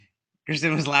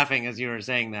Kristen was laughing as you were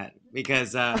saying that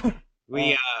because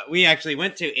we actually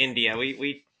went to India.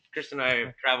 We Kristen and I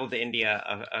have traveled to India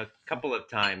a couple of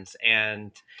times,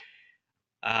 and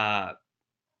uh,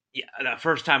 yeah, the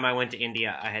first time I went to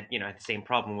India, I had had the same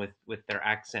problem with their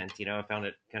accent. I found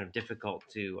it kind of difficult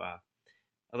to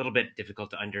a little bit difficult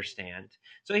to understand.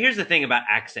 So here's the thing about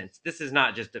accents. This is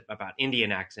not just about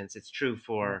Indian accents. It's true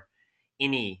for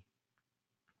any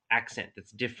accent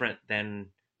that's different than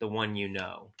the one you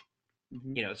know.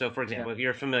 Mm-hmm. So for Yeah. example, if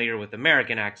you're familiar with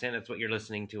American accent, that's what you're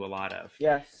listening to a lot of.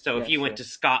 Yes. So if Yes. you went Sure. to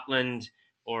Scotland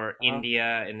or Uh-huh.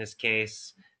 India in this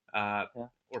case, uh, Yeah.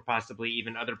 or possibly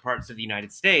even other parts of the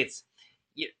United States,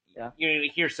 you, Yeah. you're going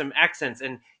to hear some accents.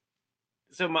 And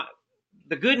so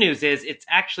the good news is it's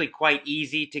actually quite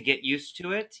easy to get used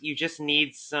to it. You just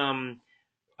need some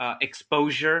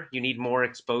exposure. You need more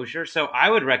exposure. So I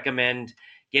would recommend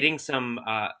getting some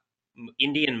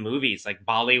Indian movies, like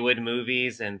Bollywood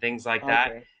movies and things like that,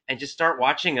 Okay. and just start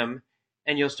watching them,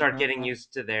 and you'll start Uh-huh. getting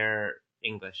used to their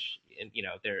English and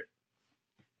their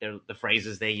the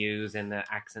phrases they use and the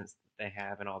accents they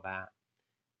have and all that.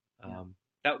 Yeah.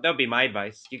 That would be my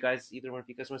advice. You guys, either one of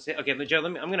you guys want to say? Okay, Joe,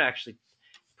 I'm gonna actually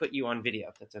put you on video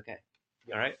if that's okay.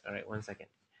 All right. 1 second.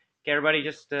 Okay, everybody,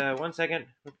 just 1 second.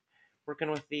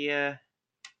 Working with the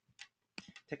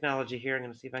technology here. I'm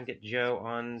going to see if I can get Joe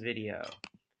on video.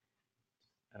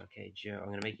 Okay, Joe, I'm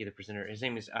going to make you the presenter. His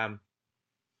name is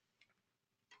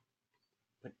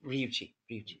Ryuichi.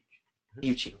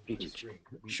 Ryuichi.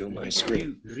 Show my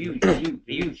screen.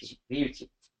 Ryuichi.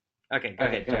 Okay, go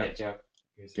ahead, Joe.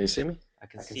 Can you see me? I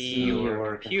can see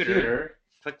your computer.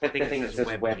 Click the thing that says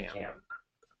webcam.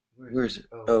 Where is it?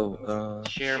 Oh,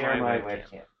 Share my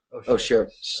webcam. oh, share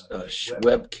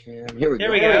webcam. Here we There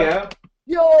go. we go.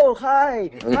 Yo,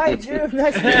 hi, hi, Jim.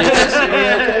 Nice to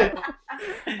meet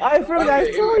you. I forgot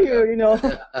I saw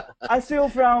you. I saw you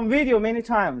from video many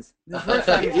times. The first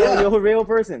time I saw you, a real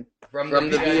person. From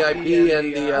the VIP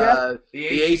and the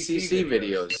ACC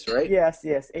videos, right? Yes,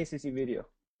 ACC video.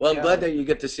 Well, I'm Yeah. glad that you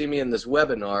get to see me in this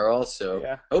webinar also.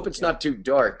 Yeah. I hope it's not too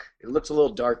dark. It looks a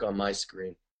little dark on my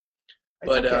screen. It's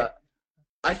But okay.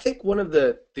 I think one of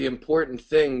the important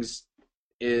things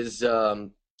is to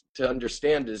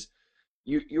understand is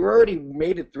you already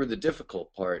made it through the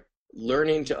difficult part.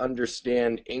 Learning to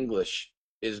understand English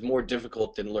is more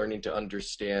difficult than learning to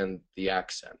understand the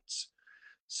accents.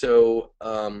 So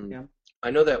Yeah.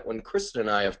 I know that when Kristen and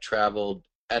I have traveled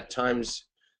at times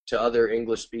to other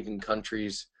English-speaking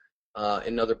countries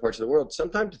in other parts of the world,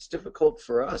 sometimes it's difficult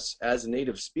for us as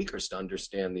native speakers to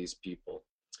understand these people.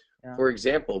 Yeah. For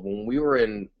example, when we were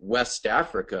in West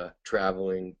Africa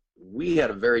traveling, we had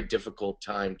a very difficult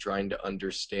time trying to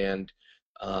understand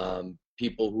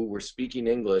people who were speaking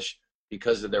English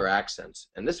because of their accents.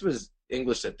 And this was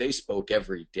English that they spoke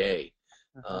every day.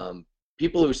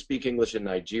 People who speak English in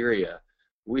Nigeria,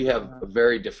 we have a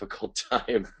very difficult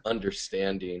time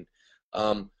understanding.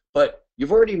 But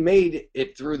you've already made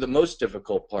it through the most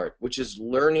difficult part, which is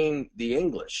learning the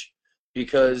English.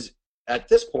 Because at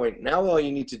this point, now all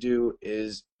you need to do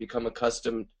is become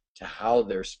accustomed to how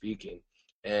they're speaking.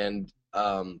 And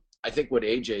I think what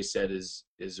AJ said is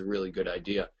a really good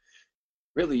idea.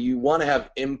 Really, you want to have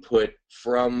input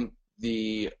from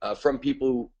the from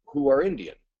people who are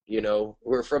Indian, who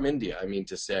are from India, I mean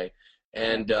to say.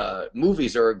 And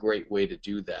movies are a great way to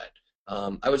do that.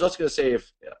 I was also going to say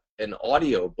if an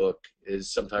audio book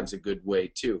is sometimes a good way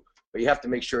too. But you have to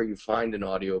make sure you find an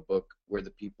audiobook where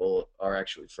the people are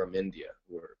actually from India,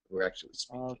 who are actually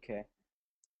speaking. Okay.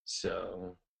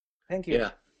 So, Thank you.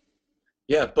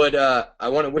 yeah. But I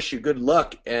want to wish you good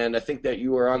luck, and I think that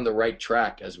you are on the right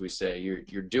track, as we say.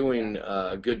 You're doing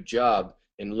a good job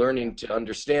in learning to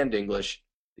understand English.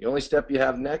 The only step you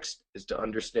have next is to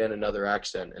understand another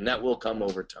accent, and that will come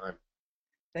over time.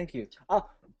 Thank you.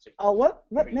 What?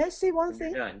 May I say one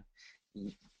thing? Done.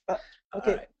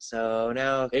 Okay. All right, so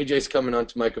now AJ's coming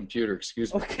onto my computer.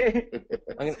 Excuse me. Okay.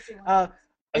 I'm You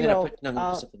gonna know, put no, I'm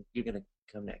gonna put something. You're gonna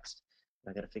come next.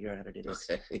 I gotta figure out how to do this.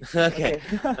 Okay. Okay.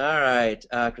 okay. All right.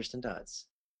 Kristen Dodds.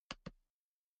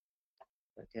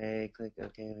 Okay. Click.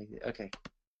 Okay.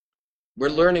 We're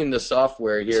learning the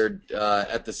software here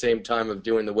at the same time of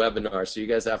doing the webinar, so you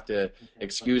guys have to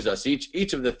excuse us.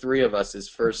 Each of the three of us is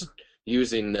first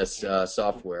using this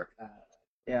software.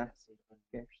 Yeah.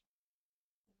 Okay.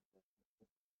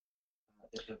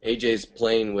 AJ's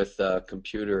playing with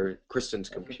Kristen's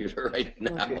computer right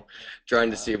now, trying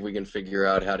to see if we can figure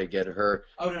out how to get her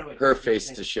face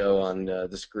to show on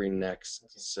the screen next.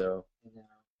 So.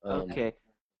 Okay.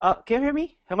 Can you hear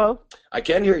me? Hello. I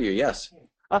can hear you. Yes.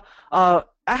 I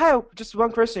have just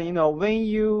one question.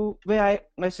 When I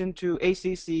listen to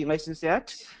ACC lesson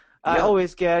set, I Yeah.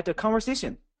 always get a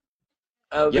conversation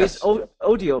Yes. with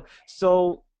audio.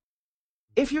 So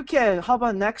if you can, how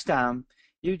about next time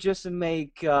you just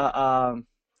make a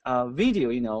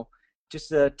video,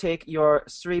 just take your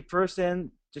 3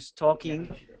 person just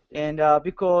talking, and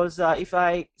because if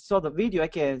I saw the video, I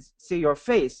can see your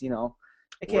face,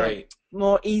 I can Right.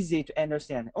 more easy to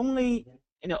understand. Only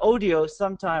audio,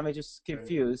 sometimes I just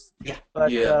confused. Yeah.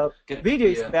 But Yeah. video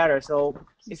is Yeah. better. So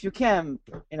if you can,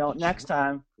 next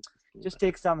time, just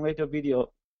take some little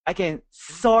video. I can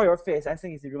saw your face. I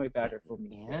think it's really better for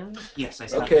me. Yeah. Yes, I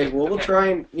saw. Okay, well, we'll try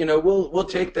and we'll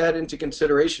take that into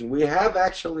consideration. We have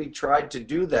actually tried to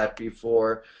do that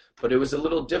before, but it was a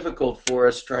little difficult for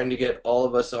us trying to get all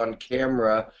of us on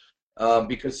camera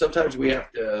because sometimes we have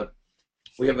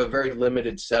a very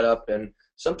limited setup, and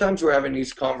sometimes we're having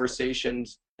these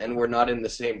conversations and we're not in the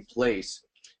same place.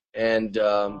 And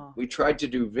we tried to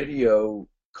do video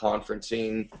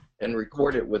conferencing and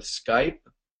record it with Skype,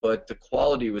 but the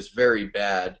quality was very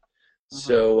bad.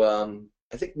 So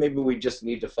I think maybe we just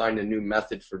need to find a new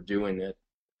method for doing it.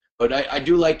 But I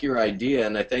do like your idea,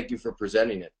 and I thank you for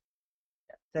presenting it.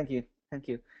 Thank you. Thank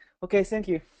you. Okay, thank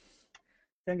you.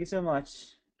 Thank you so much.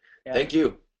 Yeah. Thank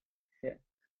you.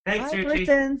 Thanks, Hi, Ruchi.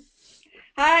 Kristen.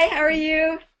 Hi, how are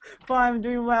you? Fine, I'm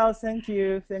doing well. Thank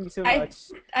you. Thank you so much.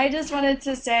 I just wanted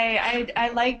to say I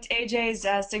liked AJ's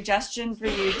suggestion for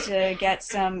you to get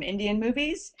some Indian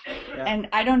movies. Yeah. And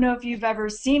I don't know if you've ever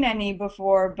seen any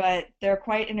before, but they're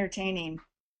quite entertaining.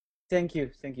 Thank you.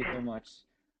 Thank you so much.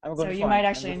 I'm So going to you find, might I'm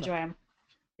actually going to- enjoy them.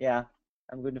 Yeah,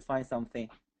 I'm going to find something.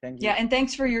 Thank you. Yeah, and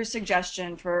thanks for your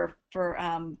suggestion for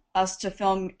us to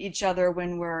film each other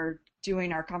when we're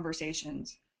doing our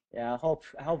conversations. Yeah, I hope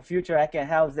future I can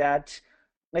have that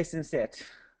lesson set.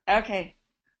 Okay.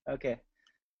 Okay.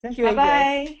 Thank you, AJ.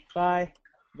 Bye-bye. Bye.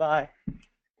 Bye.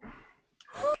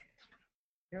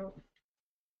 Mute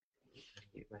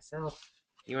myself.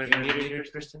 You want to be muted,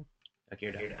 Kristen? Okay,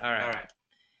 you're done. All right.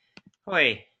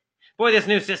 Boy, this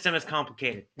new system is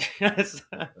complicated.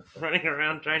 Running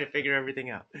around trying to figure everything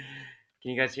out.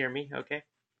 Can you guys hear me? Okay.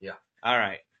 Yeah. All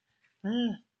right.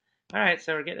 All right.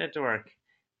 So we're getting it to work.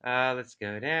 Let's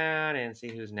go down and see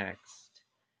who's next.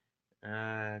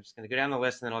 I'm just gonna go down the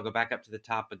list and then I'll go back up to the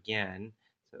top again.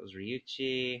 So it was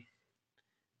Ryuichi.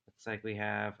 Looks like we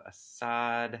have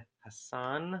Assad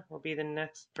Hassan will be the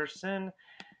next person.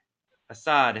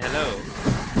 Assad, hello.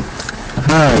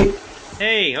 Hi.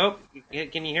 Hey,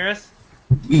 can you hear us?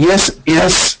 Yes.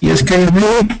 Can you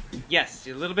hear me? Yes,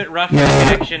 a little bit rough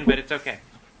Yeah. connection, but it's okay.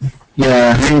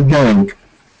 Yeah. How you doing?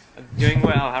 I'm doing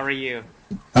well. How are you?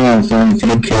 Oh, fine.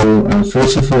 Thank you.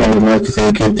 First of all, I would like to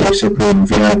thank you to accept the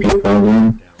VIP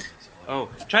program. Oh,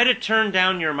 try to turn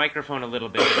down your microphone a little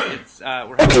bit.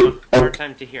 We're having a hard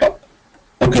time to hear.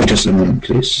 Okay, just a minute,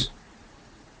 please.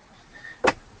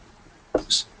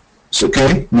 It's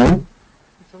okay? No?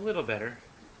 It's a little better.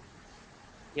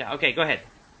 Yeah. Okay. Go ahead.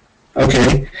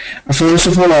 Okay. First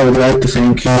of all, I would like to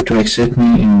thank you to accept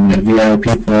me in the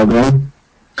VIP program.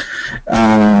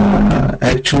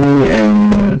 Actually,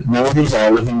 nowadays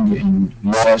I'm living in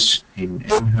US, in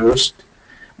Amherst.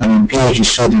 I'm a PhD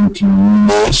student in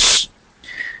US.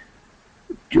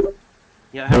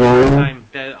 Yeah, having a hard time.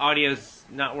 The audio's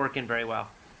not working very well.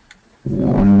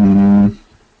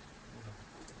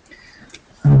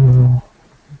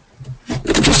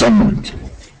 Just a moment.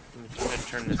 Let me try to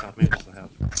turn this off. Maybe this will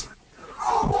help.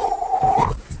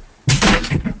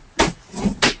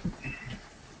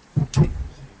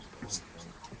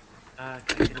 I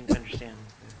didn't understand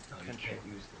the country.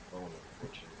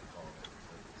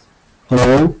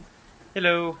 Hello?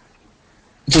 Hello.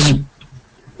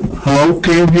 Hello,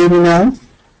 can you hear me now?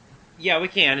 Yeah, we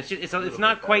can. It's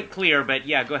not quite clear, but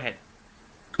yeah, go ahead.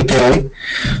 Okay.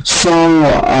 So,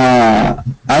 I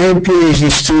am a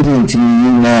PhD student in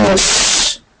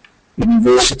UMass,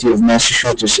 University of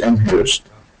Massachusetts Amherst.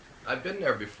 I've been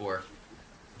there before.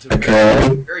 It's a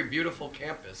Okay. very beautiful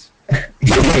campus.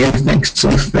 Yeah,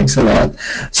 thanks a lot.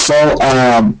 So,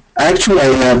 actually,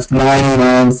 I have 9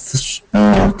 months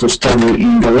to study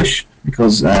English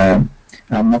because I'm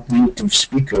not a native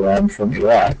speaker. I'm from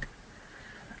Iraq.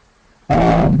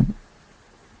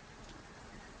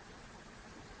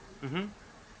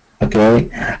 Okay.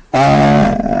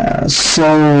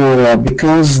 So,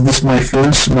 because this is my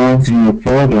first month in your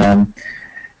program,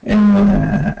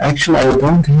 actually, I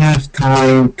don't have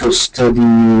time to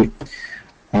study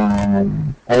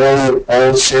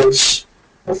all sets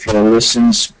of your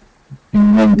lessons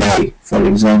in one day. For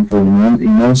example,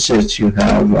 in one set you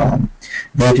have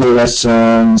video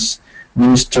lessons,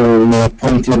 ministry,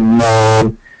 point of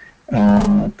view,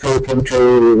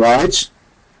 carpentry, right?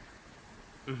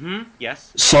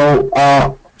 Yes. So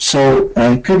So,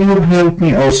 could you help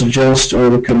me or suggest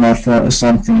or recommend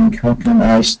something? How can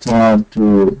I start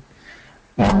to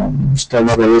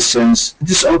study the lessons? It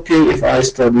is okay if I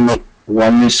study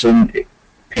one lesson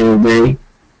per day.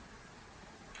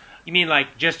 You mean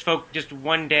like just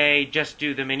one day, just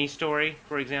do the mini story,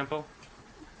 for example?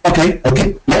 Okay,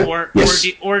 okay, yeah, yes.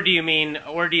 Or do you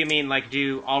mean like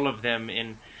do all of them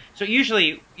in? So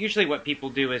usually what people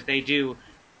do is they do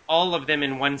all of them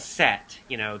in one set.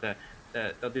 You know,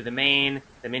 they'll do the main,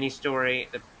 the mini story,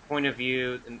 the point of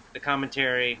view, the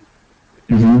commentary. If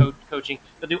there's Mm-hmm. coaching,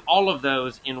 they'll do all of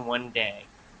those in one day,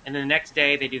 and then the next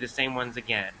day they do the same ones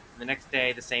again, and the next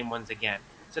day the same ones again.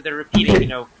 So they're repeating,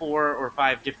 Okay, 4 or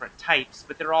 5 different types,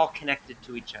 but they're all connected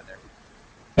to each other.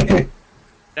 okay.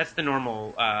 That's the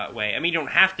normal way. I mean, you don't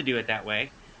have to do it that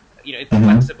way. It's Uh-huh,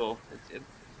 flexible,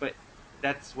 but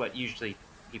that's what usually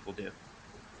people do.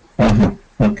 uh-huh.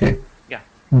 Okay, Yeah.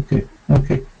 okay,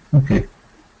 okay, okay,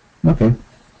 okay.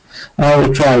 I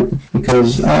will try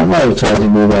because I will try to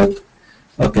do that.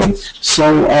 Okay.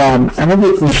 So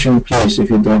another question, please, if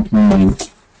you don't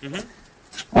mind. Hmm.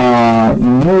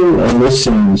 New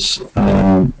lessons,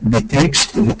 the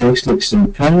text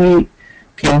lesson. Can we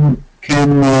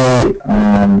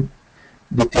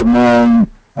determine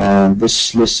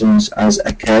this lessons as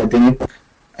academic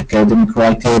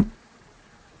writing?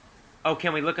 Oh,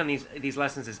 can we look on these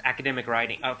lessons as academic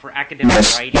writing? For academic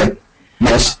Yes, yeah, writing, uh,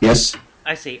 yes, yes.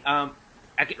 I see.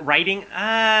 Writing?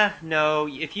 No.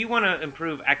 If you want to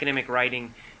improve academic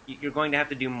writing, you're going to have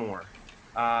to do more.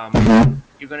 Um, Uh-huh.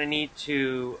 you're going to need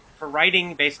to, for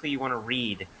writing, basically you want to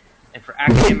read, and for Mhm,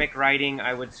 academic writing,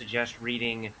 I would suggest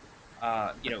reading,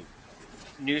 uh, you know,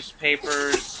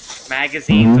 newspapers,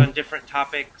 magazines mhm, on different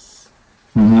topics.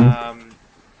 mhm. Um,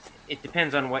 it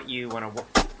depends on what you want to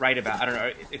write about. I don't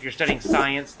know if you're studying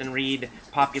science, then read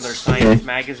popular Okay, science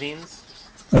magazines.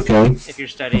 okay, If you're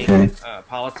studying okay,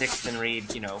 politics, then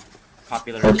read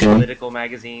popular okay, political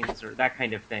magazines or that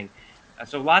kind of thing.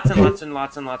 So lots and okay. lots and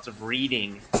lots and lots of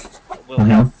reading will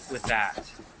Uh-huh. help with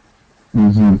that.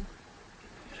 Mm-hmm.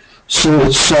 So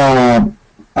it's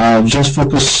just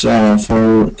focus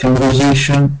for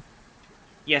conversation.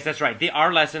 Yes, that's right.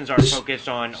 Our lessons are It's focused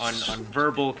on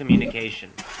verbal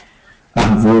communication.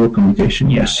 Uh, verbal communication.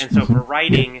 yeah, Yes. and so Mm-hmm. for Yeah.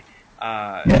 writing,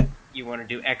 Yeah. you want to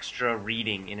do extra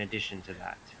reading in addition to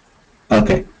that.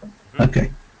 Okay. Hmm.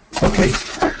 Okay. Okay.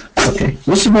 Okay.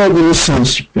 What's about the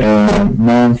lessons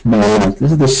month by month?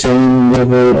 Is it the same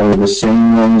level or the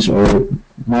same ones or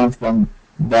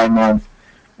by month?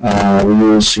 We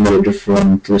will see the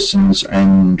different lessons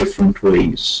and different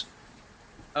ways.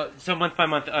 So month by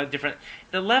month, different.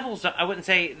 The levels, I wouldn't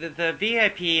say the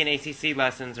VIP and ACC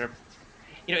lessons are,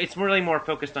 it's really more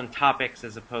focused on topics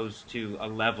as opposed to a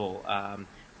level.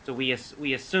 So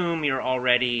we assume you're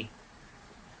already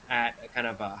at a kind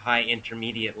of a high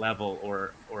intermediate level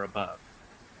or above.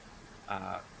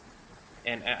 Uh,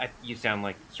 and you sound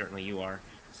like certainly you are.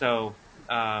 So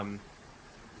um,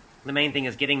 the main thing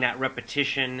is getting that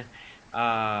repetition.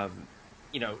 Um,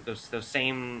 those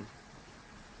same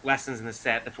lessons in the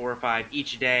set, the 4 or 5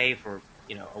 each day for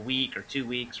a week or 2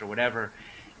 weeks or whatever,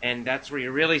 and that's where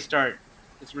you really start.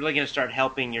 It's really going to start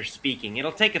helping your speaking.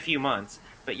 It'll take a few months,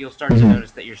 but you'll start to Mm-hmm.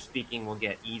 notice that your speaking will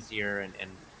get easier and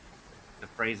the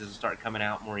phrases will start coming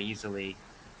out more easily.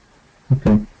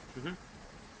 Okay. Hmm.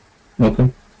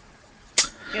 Okay.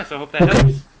 Yeah, so I hope that Okay.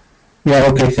 helps. Yeah.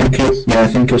 Okay. Thank you. Yeah.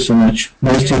 Thank you so much.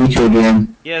 Nice Yeah. to meet you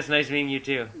again. Yeah, it's nice meeting you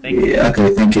too. Thank you. Yeah. Okay.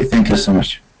 Thank you. Thank you so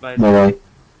much. Bye. Bye bye.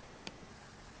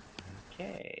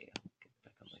 Okay, get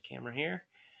back on my camera here.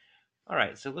 All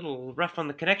right, so a little rough on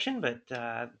the connection, but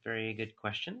very good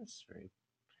questions.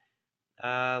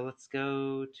 Let's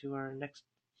go to our next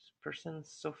person,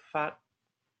 Sofat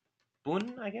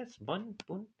Bun, I guess. Bun.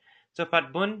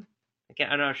 Sofat Bun.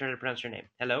 I'm not sure how to pronounce your name.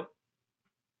 Hello.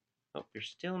 Oh, you're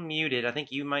still muted. I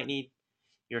think you might need.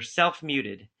 You're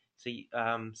self-muted. So,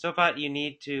 Sofat, you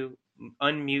need to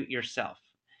unmute yourself.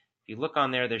 If you look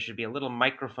on there, there should be a little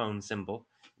microphone symbol.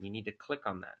 You need to click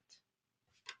on that.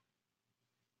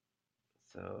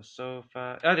 So,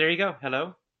 Sofat. Oh, there you go.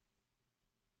 Hello.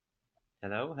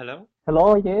 Hello. Hello.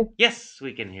 Hello, yes. Yes,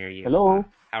 we can hear you. Hello.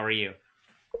 How are you?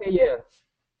 Yeah.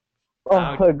 Oh,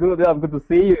 Uh, good. I'm good to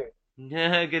see you.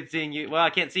 good seeing you. Well, I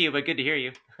can't see you, but good to hear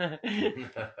you.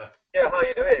 Yeah, how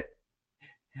you doing?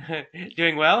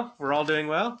 Doing well. We're all doing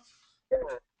well. Yeah.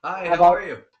 Hi, How how are about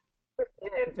you?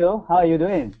 Phil? How are you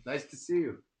doing? Nice to see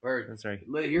you. Or I'm sorry.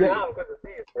 hear Yeah, you. I'm good to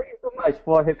see you. Thank you so much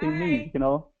for helping me.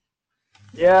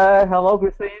 Yeah, hello,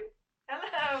 Christine.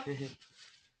 Hello.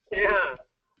 Yeah.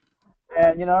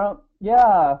 And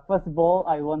yeah, first of all,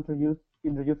 I want to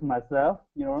introduce myself.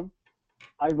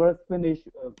 I was finished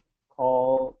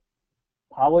called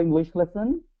Power English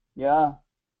Lesson. Yeah,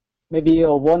 maybe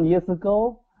 1 year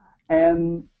ago.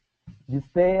 And this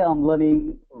day I'm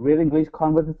learning real English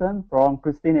conversation from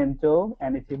Christine and Joe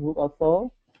and it's book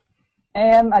also.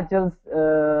 And I just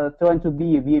joined to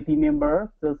be a VIP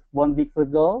member just 1 week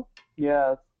ago.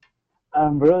 Yes,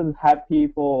 I'm really happy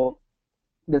for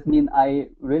this. Means I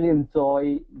really enjoy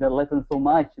the lesson so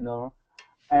much,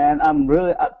 And I'm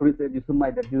really appreciate you so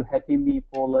much that you helping me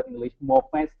for learn English more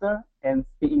faster and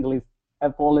speak English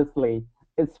effortlessly.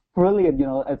 It's brilliant,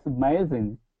 It's amazing.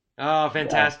 Oh,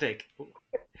 fantastic.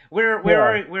 Where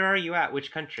Yeah. where are you at? Which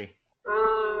country?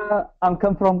 I am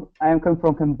come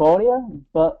from Cambodia,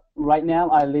 but right now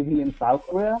I living in South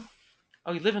Korea.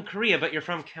 Oh, you live in Korea, but you're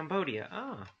from Cambodia.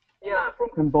 Ah. Yeah, from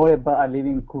Cambodia, but I live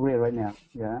in Korea right now.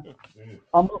 Yeah,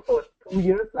 almost for 2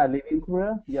 years I live in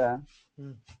Korea. Yeah,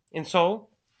 In Seoul?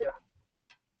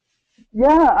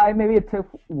 yeah. I maybe took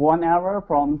 1 hour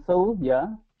from Seoul. Yeah,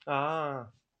 Ah.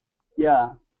 yeah,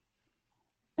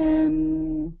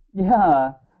 and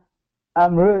yeah.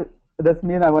 I'm really. That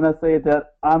means I wanna say that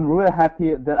I'm really happy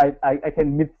that I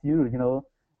can meet you.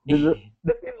 This is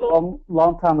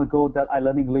long time ago that I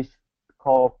learned English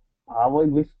called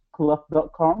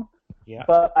PowerEnglishClub.com. Yeah.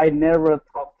 But I never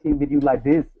talking with you like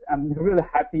this. I'm really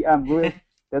happy. I'm really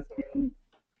that's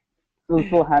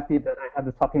so happy that I had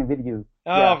this talking with you.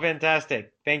 Oh, Yeah. fantastic.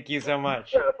 Thank you so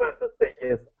much. Yeah, fantastic.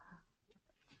 Yes.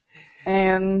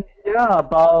 And yeah,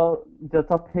 about the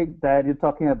topic that you're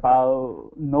talking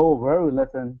about, no worry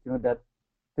lesson. That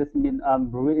this means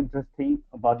I'm really interesting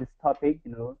about this topic.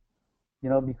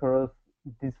 Because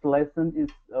this lesson is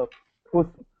push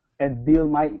and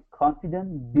build my confidence,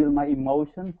 build my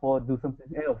emotion for do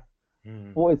something else.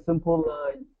 Hmm. For example,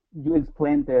 you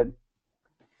explained that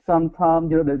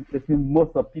sometimes that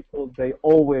most of people they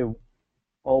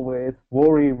always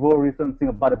worry something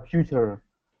about the future.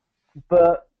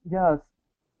 But yes,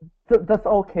 that's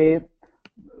okay.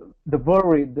 The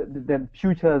worry, the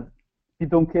future, we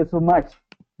don't care so much.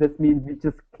 That means we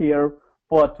just care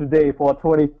for today, for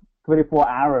 24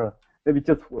 hours. That we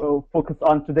just focus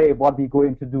on today, what we're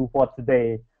going to do for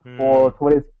today, Hmm. for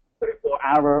 24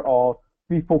 hours, or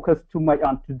we focus too much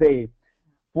on today.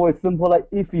 For example, like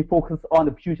if we focus on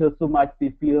the future so much, we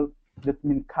feel that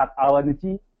means cut our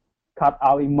energy, cut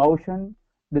our emotion.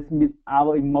 This means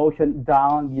our emotion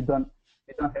down. We don't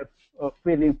have a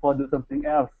feeling for do something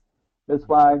else. That's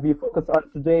why we focus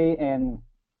on today and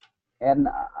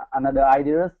another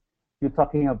ideas. You're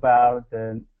talking about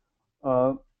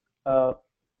uh, uh,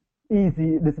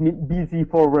 easy. This means busy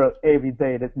for work every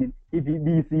day. That means if you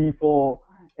busy for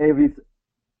every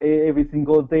every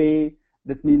single day.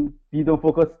 That means we don't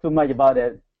focus too much about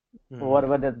it or Hmm.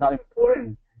 whatever that's not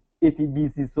important if you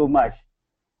busy so much.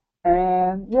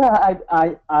 And yeah,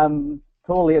 I'm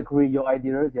totally agree your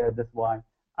idea. Yeah, that's why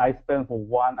I spend for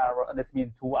 1 hour. That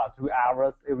means 2 or 3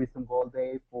 hours every single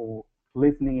day for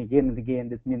listening again and again.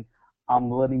 That means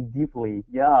I'm learning deeply.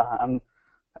 Yeah,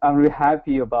 I'm really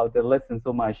happy about the lesson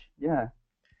so much. Yeah.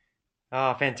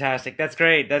 Oh, fantastic. That's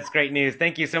great. That's great news.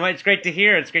 Thank you so much. It's great to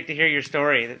hear. It's great to hear your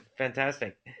story. That's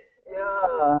fantastic.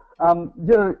 Yeah.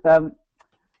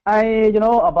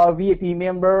 Yeah, about VIP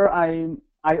member.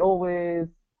 I always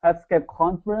have Skype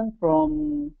conference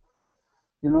from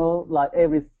like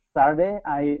every Saturday.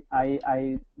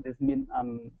 I this means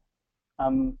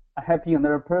I'm helping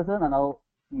another person and our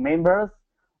members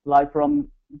like from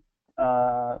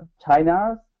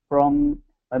China, from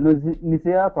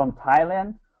Indonesia, from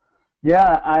Thailand.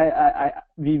 Yeah,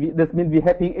 this means we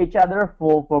helping each other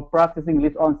for practicing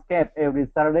English on Skype every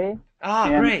Saturday, Ah,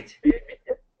 and great.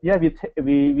 yeah,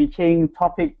 we change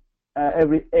topic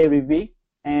every week,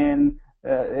 and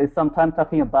sometimes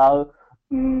talking about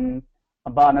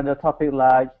another topic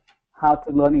like how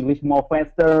to learn English more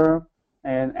faster,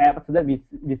 and after that we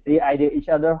see idea each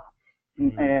other,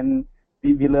 Hmm. and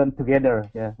we learn together.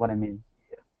 Yeah, what I mean.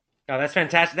 Oh, that's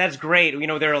fantastic. That's great.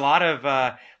 There are a lot of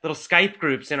little Skype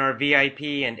groups in our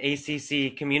VIP and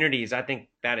ACC communities. I think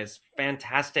that is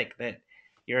fantastic that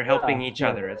you're helping Yeah, each yeah,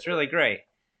 other. It's really great.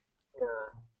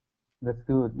 that's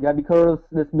good. Yeah, because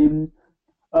this means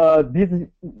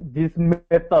this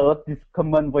method, this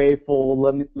common way for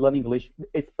learn English,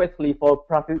 especially for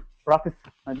practice,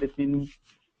 this means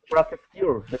practice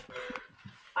skills.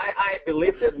 I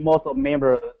believe that most of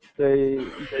members they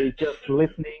just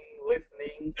listening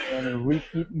and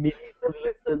repeat meaning to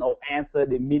listen or answer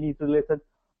the meaning to listen,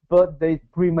 but they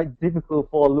pretty much difficult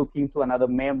for looking to another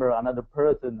member, another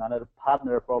person, another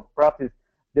partner for practice.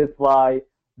 That's why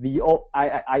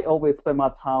I always spend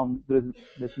my time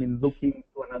this means looking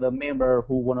to another member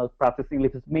who wanna practice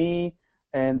English with me,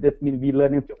 and that means we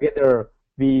learning together.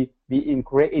 We we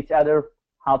encourage each other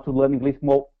how to learn English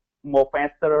more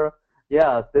faster.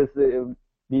 Yeah,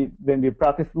 when we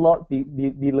practice a lot, we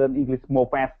learn English more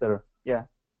faster. Yeah.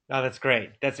 Oh, that's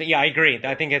great. I agree.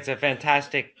 I think it's a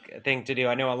fantastic thing to do.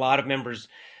 I know a lot of members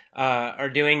are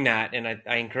doing that, and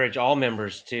I encourage all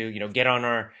members to get on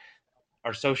our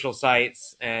social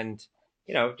sites and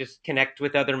just connect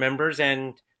with other members,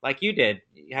 and like you did,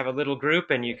 you have a little group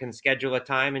and you can schedule a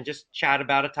time and just chat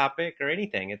about a topic or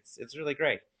anything. It's really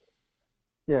great.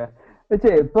 Yeah.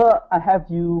 Okay, but I have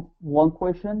you one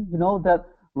question. You know that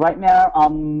right now,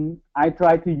 I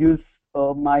try to use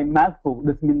my MacBook.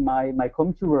 This means my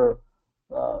computer,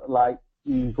 like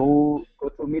go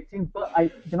to a meeting. But I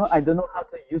don't know how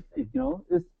to use it.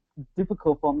 It's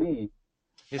difficult for me.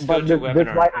 Just go But to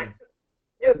that's why webinar.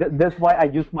 that's why I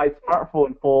use my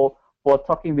smartphone for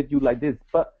talking with you like this.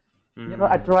 But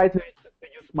I try to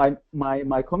use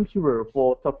my computer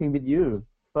for talking with you.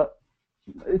 But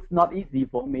it's not easy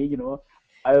for me.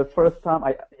 First time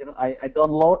I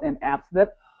download an app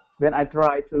that when I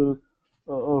try to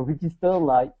register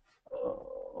like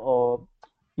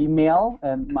email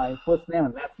and my first name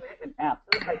and last name and app,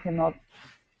 I cannot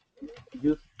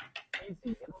use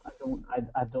easy.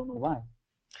 I don't know why.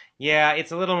 Yeah,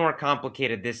 it's a little more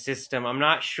complicated, this system. I'm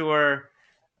not sure.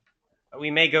 We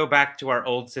may go back to our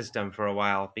old system for a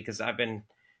while because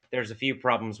there's a few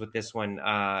problems with this one.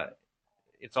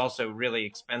 It's also really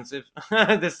expensive,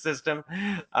 this system,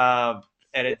 and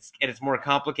it's more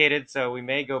complicated. So we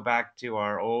may go back to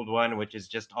our old one, which is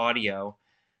just audio.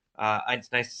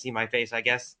 It's nice to see my face, I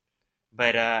guess,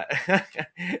 but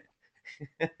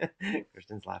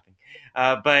Kristen's laughing.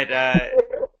 But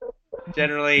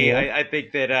generally, Yeah. I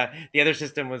think that the other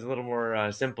system was a little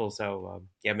more simple. So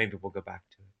yeah, maybe we'll go back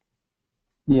to it.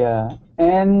 Yeah,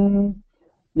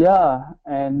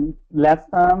 and last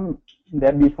time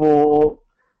that before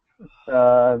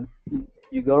uh,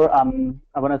 you go,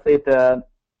 I wanna say that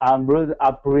I'm really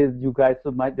appreciate you guys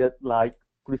so much that like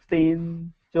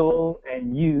Christine, Joe,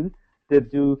 and you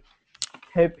that do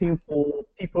helping for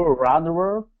people around the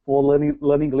world for learning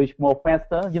English more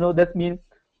faster. That means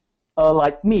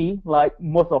like me, like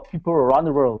most of people around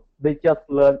the world, they just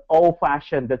learn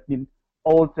old-fashioned. That means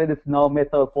old traditional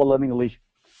method for learning English.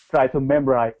 Try to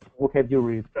memorize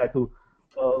vocabulary, try to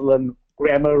learn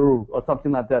grammar rule or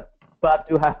something like that. But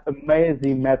you have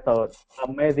amazing method,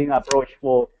 amazing approach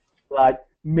for like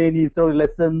many story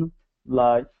lesson,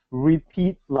 like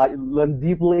repeat, like learn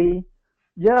deeply.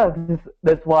 Yeah,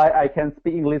 that's why I can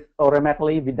speak English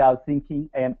automatically without thinking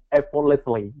and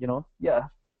effortlessly. Yeah.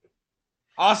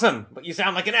 Awesome! But you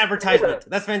sound like an advertisement.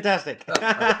 That's fantastic.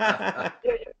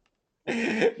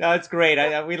 No, it's great.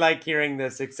 We like hearing the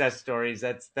success stories.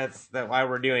 That's why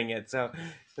we're doing it. So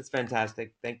that's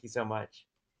fantastic. Thank you so much.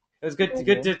 It was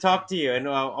good to talk to you, and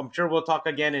I'm sure we'll talk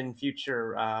again in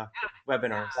future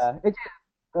webinars.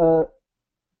 Uh,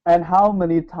 and how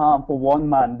many times for 1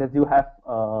 month that you have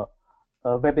a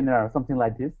webinar, something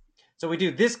like this? So we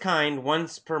do this kind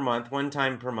once per month, one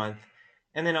time per month,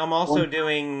 and then I'm also One,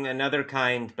 doing another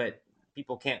kind, but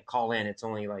people can't call in. It's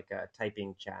only like a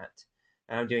typing chat,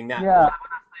 and I'm doing that yeah,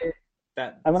 one.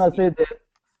 That I wanna say that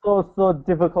so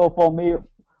difficult for me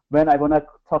when I wanna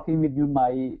talking with you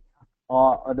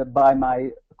by my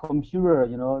computer.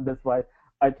 That's why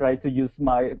I try to use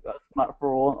my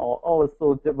smartphone. Or it's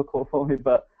so difficult for me,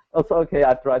 but also okay.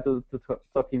 I try to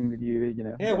talking with you.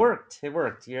 yeah, it Yeah. worked. It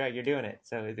worked. You're doing it,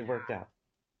 so it worked out.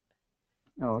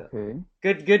 So, Okay.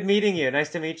 good meeting you. Nice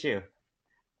to meet you.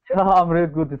 Yeah, I'm really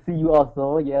good to see you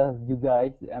also. Yes, you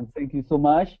guys, and thank you so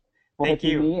much for Thank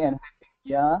helping you. me. And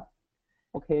yeah,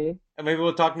 okay, And maybe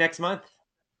we'll talk next month.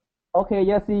 okay,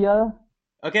 yeah, see ya.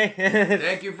 Okay.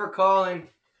 Thank you for calling.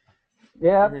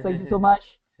 Yeah, thank you so much.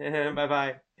 Bye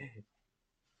bye.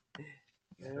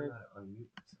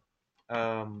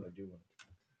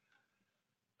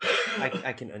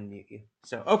 I can unmute you.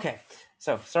 So okay.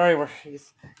 So sorry,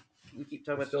 you keep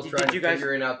talking We're about. still trying to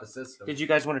figuring out the system. Did you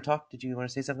guys want to talk? Did you want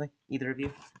to say something? Either of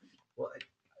you? Well,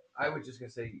 I was just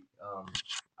gonna say,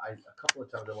 a couple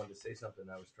of times I wanted to say something.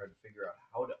 I was trying to figure out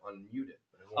how to unmute it,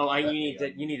 but it won't let me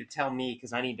unmute. You need to tell me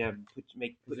because I need to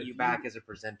put you back as a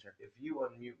presenter. If you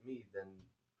unmute me, then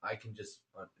I can just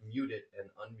mute it and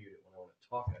unmute it when I want to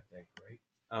talk. I think, right?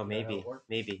 Oh, Is that how it works?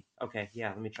 maybe. Okay, yeah.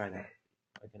 Let me try that.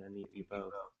 I can unmute you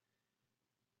both,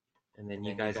 and then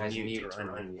you guys mute or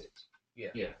unmute.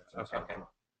 Yeah. Okay.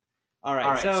 All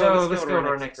right. So let's go to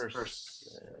our next person.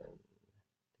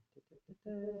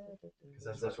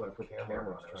 Because that's why I put the camera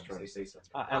on. I was trying to say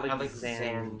something.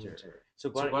 Alexander. So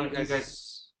why don't you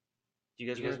guys? Do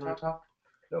you guys want to talk?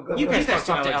 You guys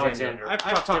talk to Alexander.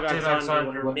 I've talked to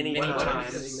Alexander many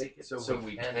times. So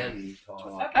we can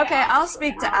talk. Okay, I'll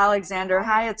speak to Alexander.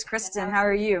 Hi, it's Kristen. How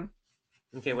are you?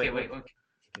 Okay, wait. Okay,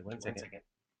 1 second.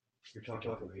 You're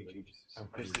talking over me.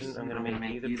 Kristen, I'm gonna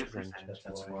make you the presenter.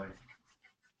 That's why.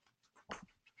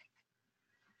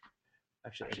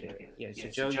 Actually, okay. Yeah,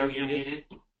 so Joe, you're muted.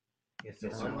 Yes, so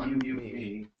unmute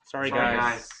me. Sorry,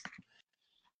 guys.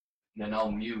 Then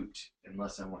I'll mute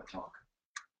unless I want to talk.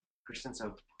 Kristen,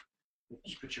 so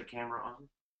just put your camera on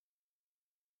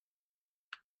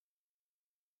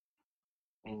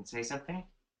and say something.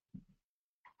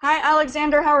 Hi,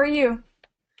 Alexander. How are you?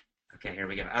 Okay, here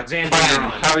we go. Alexander, you're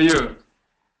on. How are you?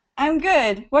 I'm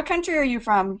good. What country are you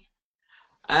from?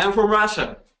 I am from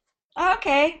Russia.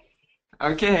 Okay.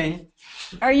 Okay.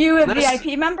 Are you a Nice.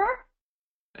 VIP member?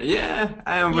 Yeah,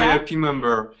 I am Yeah? VIP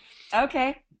member.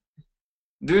 Okay.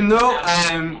 Do you know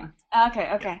I'm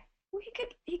Okay. Well,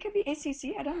 he could be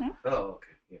ACC. I don't know. Oh,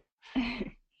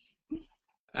 okay.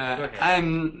 Yeah.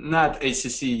 I'm not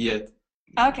ACC yet.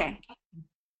 Okay.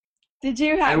 Did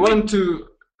you have? I want to.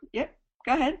 Yep.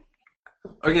 Go ahead.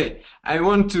 Okay, I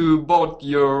want to bought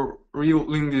your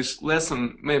real English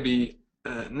lesson maybe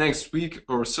next week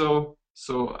or so.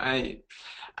 So I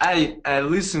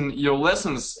listened your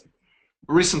lessons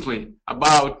recently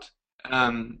about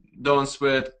don't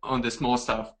sweat on the small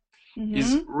stuff.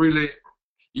 Is really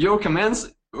your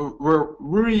comments were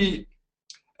really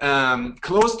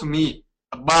close to me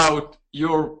about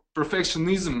your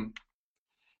perfectionism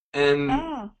and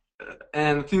Oh.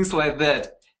 and things like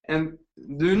that. And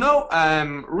do you know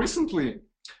recently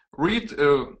read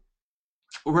a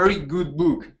very good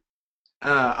book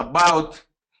about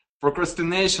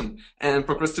procrastination, and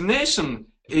procrastination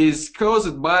is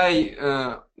caused by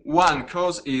one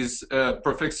cause is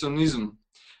perfectionism,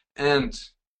 and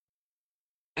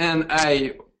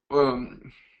I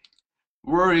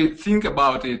really think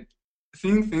about it,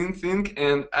 think,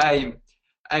 and I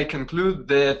conclude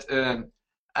that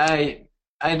I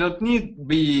don't need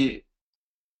be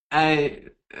I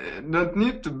don't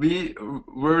need to be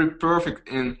very perfect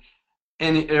in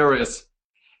any areas.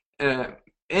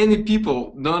 Any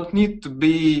people don't need to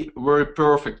be very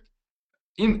perfect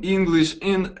in English,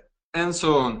 and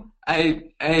so on.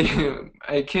 I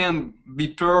can be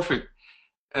perfect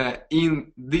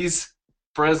in this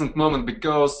present moment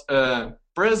because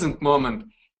present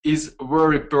moment is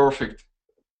very perfect.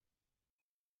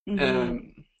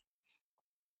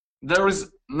 There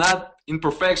is not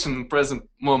imperfection in present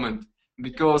moment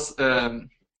because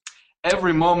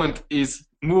every moment is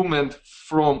movement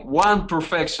from one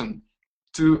perfection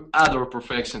to other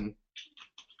perfection.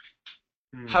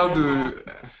 How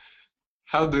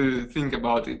do you think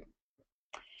about it?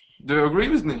 Do you agree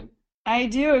with me? I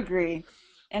do agree,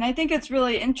 and I think it's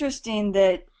really interesting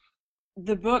that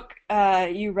the book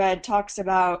you read talks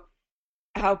about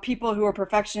how people who are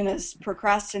perfectionists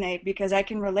procrastinate, because I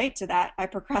can relate to that. I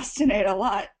procrastinate a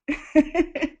lot.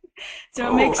 So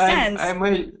it makes sense. I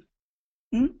might,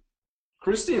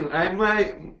 Christine, I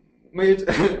might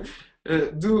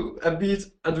do a bit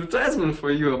advertisement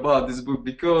for you about this book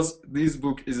because this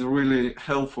book is really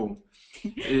helpful.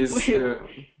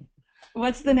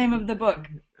 What's the name of the book?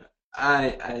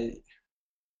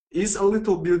 It's a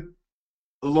little bit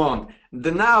long.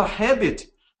 The Now Habit,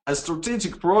 a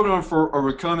strategic program for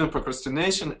overcoming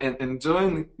procrastination and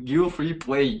enjoying guilt-free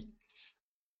play.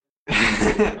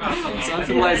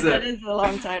 Something like that. That is a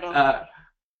long title.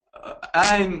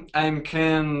 I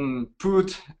can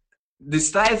put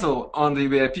this title on the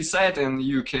VIP site and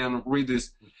you can read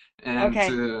this and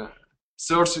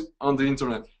search it on the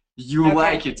internet. You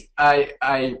like it.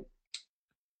 I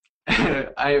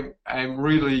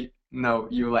really know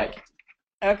you like it.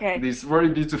 Okay. This very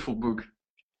beautiful book.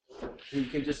 You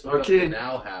can just look up the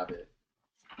Now Habit.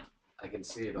 I can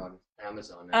see it on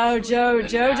Amazon. Oh, Joe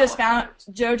just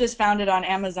found it on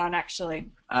Amazon actually.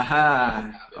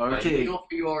 Aha. Okay. Neil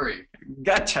Fiore.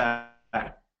 Gotcha.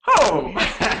 Oh.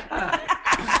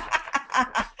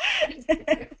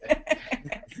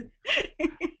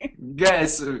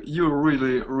 Guys, you're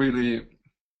really, really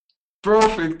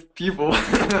perfect people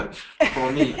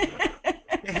for me.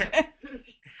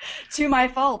 To my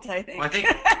fault, I think.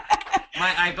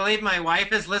 Well, I believe my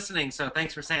wife is listening, so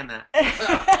thanks for saying that.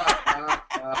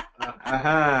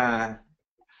 Aha.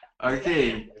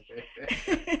 Okay.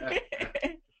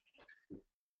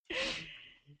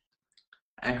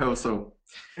 I hope so.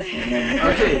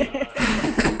 Okay.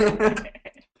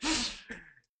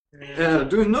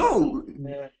 Do you know?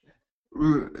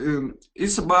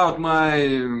 It's about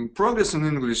my progress in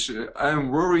English.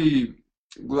 I'm very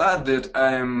glad that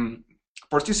I'm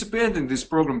participating in this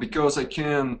program because I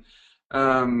can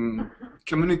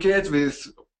communicate with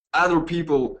other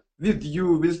people, with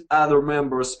you, with other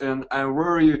members, and I'm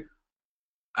very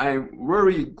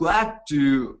glad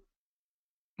to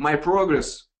my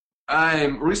progress. I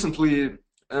recently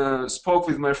spoke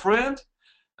with my friend,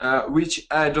 which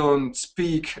I don't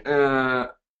speak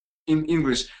in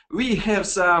English. We have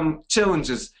some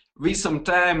challenges. We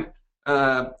sometimes,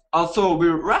 although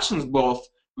we're Russians both,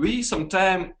 we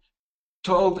sometimes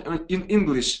talk in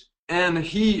English, and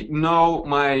he know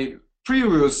my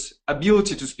previous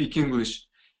ability to speak English,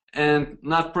 and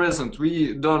not present.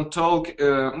 We don't talk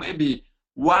maybe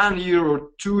 1 year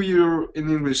or 2 year in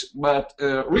English, but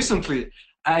recently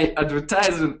I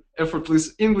advertised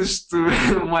effortless English to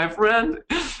my friend,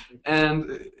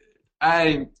 and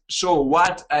I show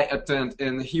what I attend,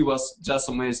 and he was just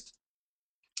amazed.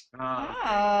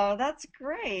 Wow, that's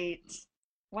great.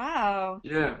 Wow.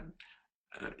 Yeah,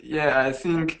 yeah. I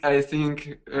think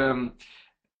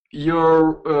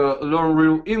your learn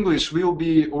real English will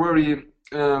be very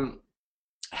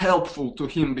helpful to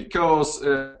him, because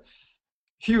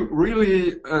he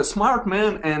really a smart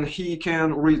man, and he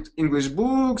can read English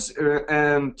books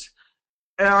and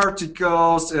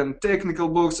articles and technical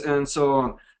books and so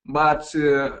on. But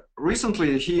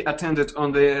recently he attended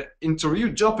on the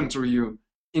job interview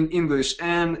in English,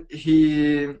 and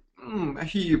he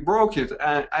broke it.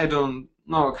 I don't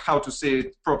know how to say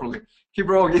it properly. He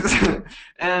broke it,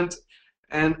 and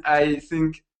I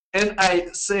think, and I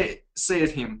said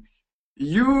him,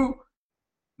 you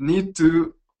need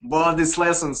to buy these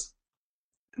lessons.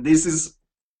 This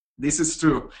is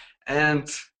true, and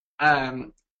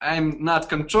I'm not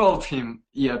controlled him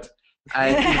yet.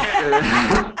 I think,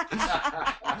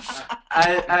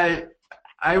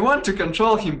 I want to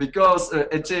control him, because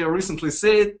Ajay recently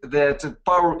said that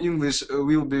Power English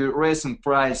will be raising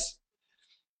price.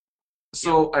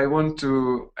 So I want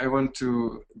to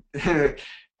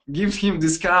give him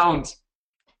discount,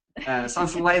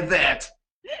 something like that.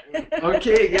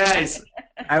 Okay, guys,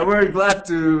 I'm very glad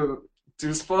to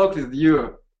speak with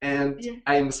you, and Yeah.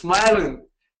 I'm smiling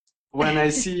when I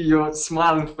see your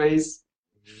smiling face.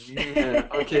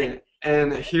 Okay,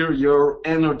 and hear your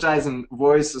energizing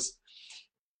voices.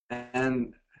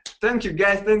 And thank you,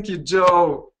 guys. Thank you,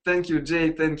 Joe. Thank you,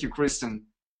 Jay. Thank you, Kristen.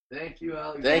 Thank you,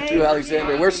 Alexander. Thank Thank you, you.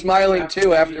 Alexander. We're smiling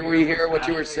too after we hear what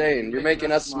you were saying. You're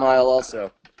making us smile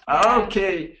also.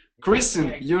 Okay,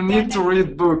 Kristen, you need to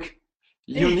read book.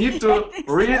 You need to I think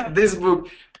read so. this book.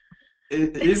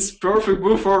 It's perfect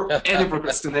book for any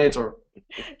procrastinator.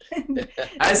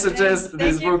 I suggest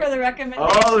this Thank you book. for the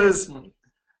recommendation. Always.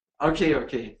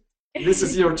 Okay. This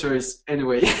is your choice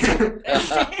anyway.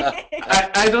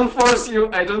 I don't force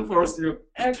you. I don't force you.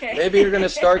 Okay. Maybe you're going to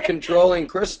start controlling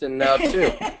Kristen now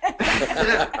too.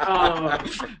 Oh,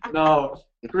 no,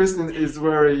 Kristen is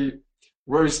very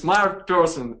smart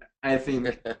person, I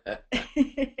think.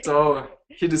 So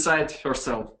he decided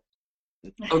herself.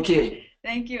 Okay.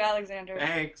 Thank you, Alexander.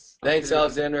 Thanks. Thanks,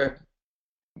 Alexander.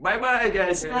 Bye,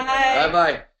 guys. Bye.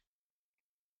 Bye.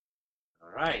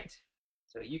 All right.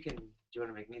 So do you want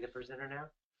to make me the presenter now?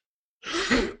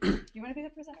 You want to be the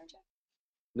presenter, Jeff?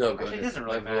 No, go Actually, it ahead. doesn't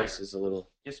My really matter. voice is a little.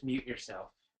 Just mute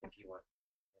yourself if you want.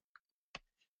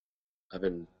 I've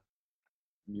been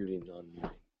muting on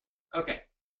muting. Okay.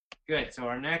 Good. So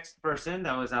our next person,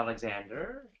 that was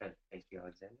Alexander. Thank you,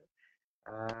 Alexander.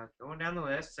 Going down the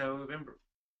list. So remember,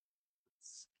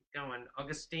 let's keep going.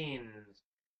 Augustine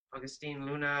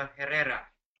Luna Herrera.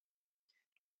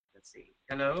 Let's see.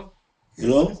 Hello.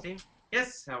 Hello. Augustine?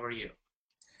 Yes. How are you?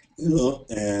 Hello.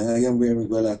 I am very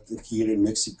well here in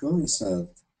Mexico. It's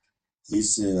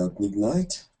at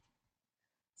midnight,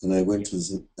 and I went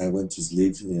to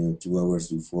sleep 2 hours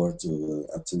before to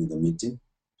attend the meeting.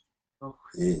 Oh.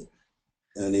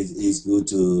 And it is good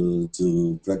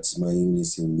to practice my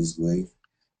English in this way,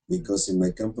 because in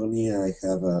my company I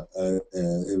have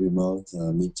every month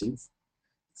a meeting,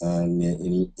 and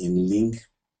in link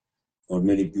or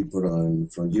many people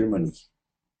from Germany.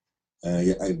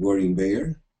 I work in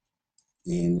Bayer.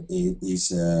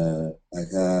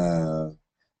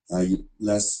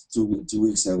 Last two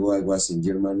weeks ago I was in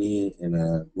Germany in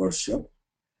a workshop.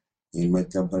 In my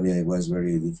company, it was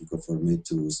very difficult for me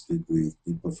to speak with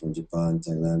people from Japan,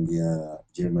 Thailand,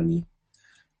 Germany,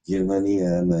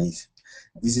 and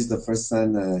this is the first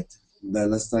time. The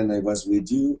last time I was with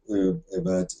you,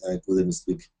 but I couldn't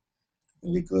speak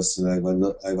because I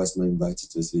was not invited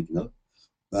to speak. No,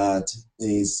 but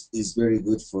it's very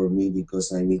good for me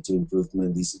because I need to improve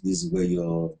this way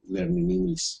of learning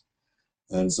English.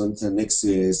 And sometime next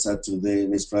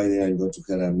Friday, I'm going to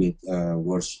have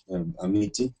a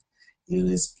meeting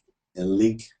in a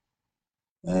link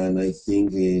and I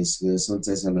think is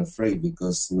sometimes I'm afraid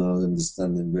because not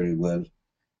understanding very well.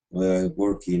 I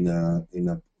work in a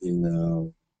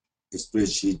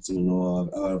spreadsheet to know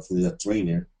for the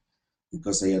trainer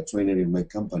because I am a trainer in my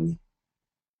company,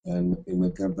 and in my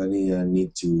company I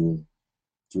need to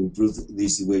improve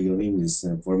this way of English.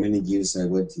 For many years I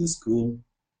went to the school.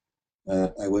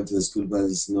 But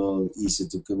it's not easy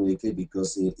to communicate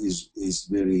because it's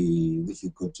very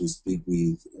difficult to speak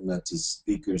with native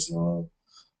speakers or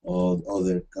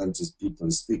other countries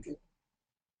people speaking.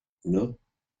 You know,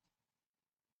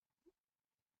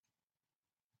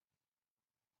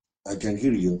 I can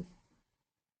hear you.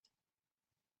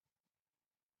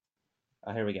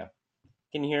 Here we go.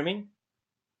 Can you hear me?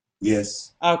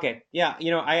 Yes. Okay. Yeah.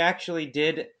 I actually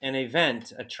did an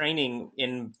event, a training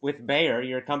with Bayer,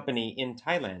 your company, in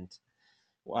Thailand,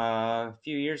 a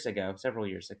few years ago, several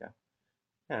years ago.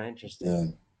 Yeah, interesting.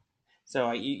 Yeah. So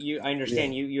I Yeah.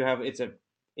 understand you have, it's a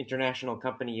international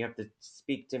company. You have to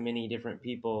speak to many different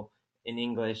people in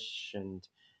English, and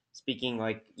speaking,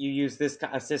 like, you use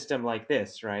a system like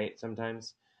this, right?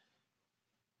 Sometimes.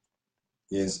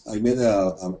 Yes. I met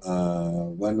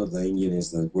one of the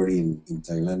engineers that were in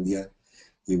Thailandia.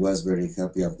 He was very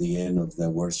happy at the end of the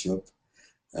workshop,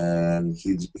 and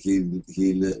he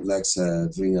likes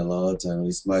drink a lot, and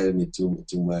he smiled me too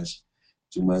much.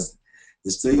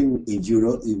 Staying in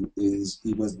Europe,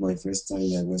 it was my first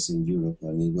time I was in Europe,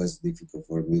 and it was difficult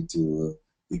for me to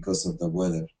because of the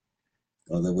weather.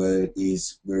 The weather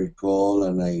is very cold,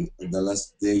 and the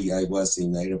last day I was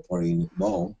in airport in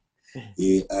Bonn,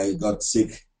 I got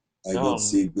sick. I got Oh.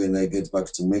 sick when I get back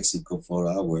to Mexico for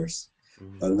hours.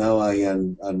 Mm. But now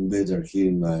I'm better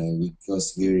here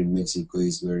because here in Mexico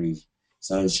is very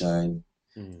sunshine.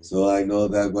 Mm. So I know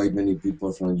that why many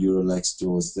people from Europe likes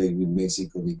to stay in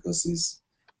Mexico because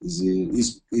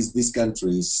this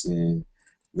country is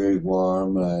very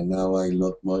warm. Now I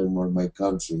love more and more my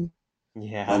country.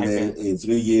 Yeah, And I then bet. in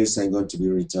 3 years I'm going to be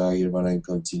retired, but I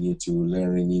continue to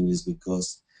learn in English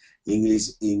because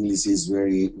English is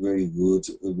very good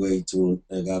way to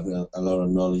have a lot of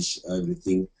knowledge,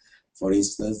 everything. For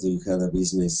instance, you have a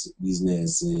business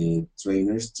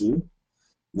trainers too.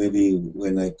 Maybe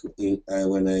when I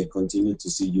continue to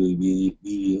see your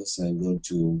videos, I'm going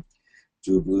to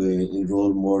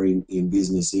enroll more in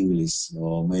business English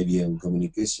or maybe in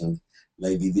communication,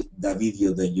 like the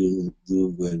video that you do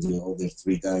with the other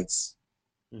three guys.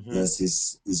 Mm-hmm. That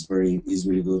is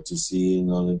really good to see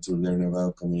in order to learn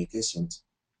about communication.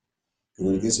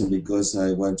 Communication because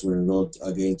I want to enroll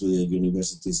again to the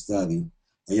university study.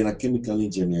 I am a chemical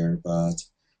engineer, but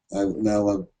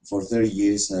for 30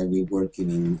 years I've been working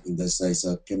in the science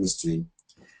of chemistry,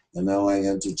 and now I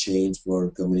have to change for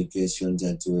communications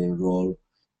and to enroll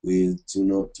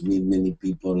to meet many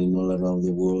people in all around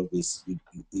the world. It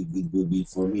would be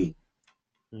for me.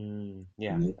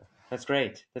 Yeah, You know? that's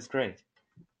great. That's great.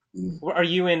 Mm. Are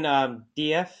you in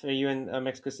DF? Are you in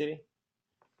Mexico City?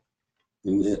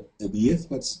 In BF,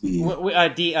 what's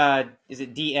BF? Is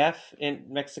it DF in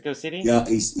Mexico City? Yeah,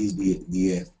 it's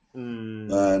BF.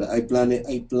 But I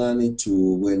plan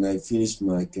to when I finish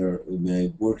my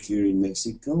work here in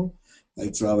Mexico, I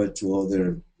travel to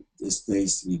other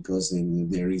states because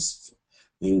there is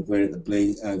where the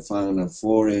place I found a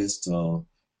forest or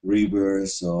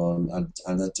rivers or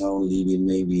and a town living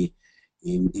maybe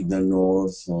in the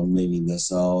north or maybe in the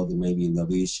south, maybe in the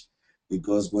beach.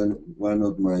 Because when one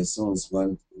of my sons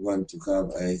want to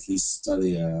have his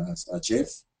study as a chef,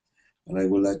 and I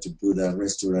would like to put a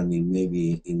restaurant in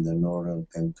maybe in the northern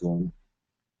Cancun,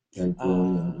 and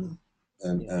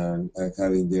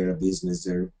having there a business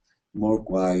there more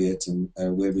quiet, and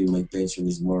maybe my pension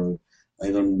is more.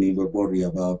 I don't even worry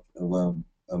about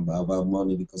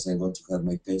money because I'm going to have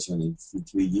my pension in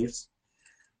 3 years,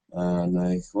 and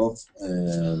I hope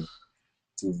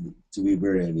to be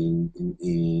better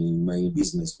in my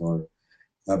business for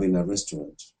having a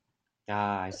restaurant.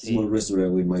 I A see. small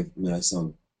restaurant with my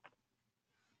son.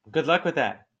 Good luck with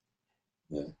that.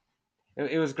 Yeah.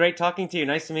 It was great talking to you.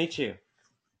 Nice to meet you.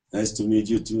 Nice to meet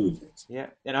you too.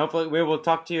 Yeah, and hopefully we will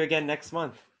talk to you again next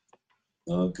month.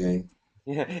 Okay.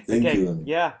 Yeah. Thank Okay. you.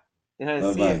 Yeah. Bye See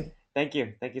you. bye. Thank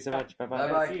you. Thank you so much. Bye bye.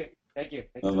 Bye-bye. See you. Thank you.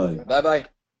 Bye bye. Bye-bye.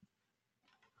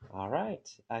 All right.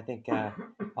 I think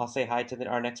I'll say hi to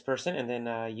our next person, and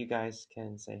then you guys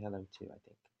can say hello too, I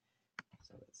think.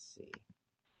 So let's see.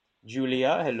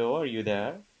 Julia, hello. Are you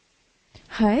there?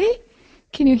 Hi,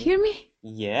 can you hear me?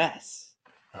 Yes.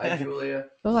 Hi, Julia.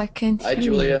 Oh, I can't Hi, hear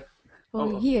Julia. you.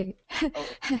 Oh, here.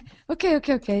 Okay.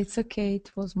 It's okay.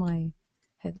 It was my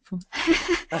headphone.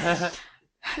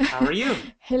 How are you?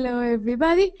 Hello,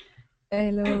 everybody.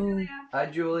 Hello. Hi,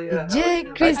 Julia. Jay,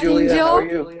 Hi, Christine, Julia. How are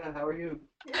Joe. you? Julia, how are you?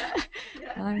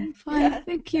 I'm fine,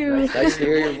 thank you. Nice to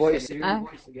hear your voice.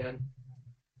 Again.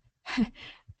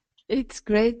 It's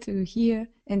great to hear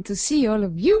and to see all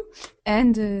of you.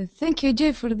 And thank you,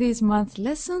 Jay, for this month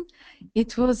lesson.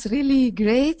 It was really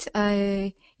great.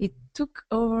 It took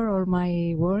over all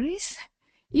my worries,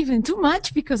 even too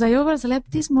much because I overslept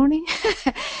this morning.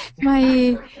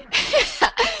 my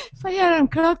my alarm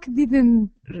clock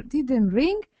didn't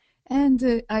ring,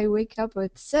 and I wake up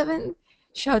at 7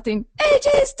 shouting,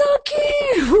 AJ's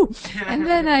talking! And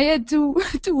then I had to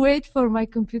wait for my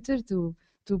computer to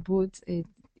boot.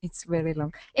 It's very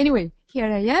long. Anyway, here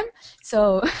I am.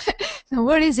 So no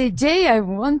worries, AJ. I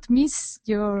won't miss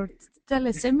your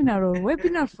teleseminar or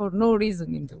webinar for no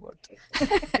reason in the world.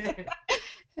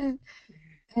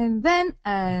 And then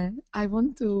I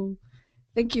want to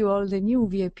thank you all the new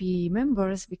VIP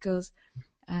members because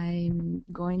I'm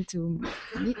going to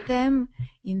meet them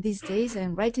in these days.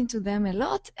 I'm writing to them a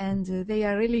lot, and they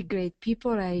are really great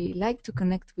people. I like to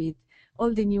connect with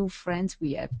all the new friends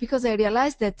we have because I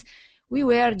realized that we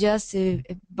were just a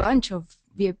bunch of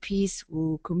VIPs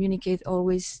who communicate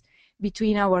always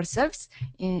between ourselves,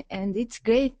 and it's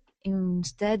great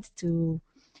instead to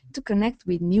connect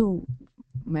with new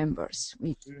members,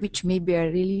 which maybe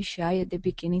are really shy at the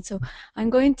beginning. So I'm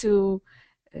going to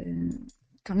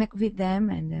connect with them,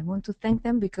 and I want to thank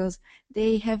them because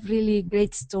they have really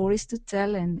great stories to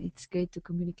tell, and it's great to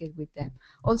communicate with them.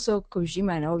 Also,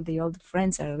 Kojima and all the old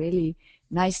friends are really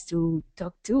nice to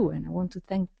talk to, and I want to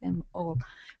thank them all.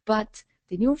 But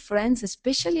the new friends,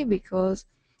 especially because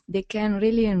they can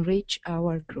really enrich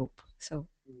our group. So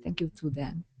thank you to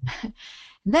them.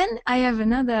 Then I have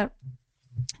another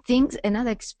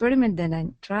experiment that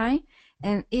I'm trying,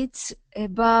 and it's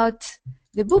about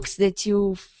the books that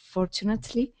you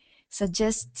fortunately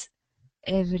suggest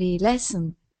every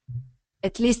lesson,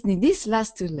 at least in these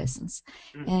last 2 lessons.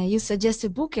 You suggest a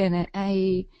book, and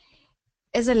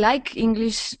as I like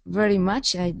English very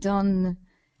much, I don't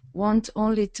want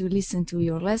only to listen to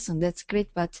your lesson. That's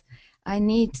great, but I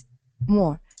need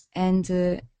more.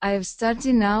 And I have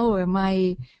started now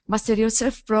my Master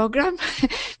Yourself program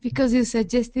because you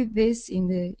suggested this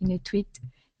in a tweet,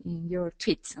 in your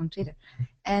tweets on Twitter,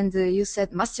 and you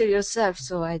said Master Yourself,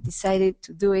 so I decided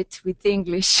to do it with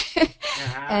English.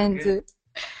 And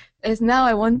as now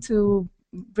I want to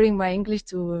bring my English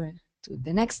to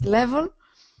the next level.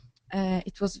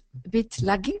 It was a bit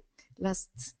lagging last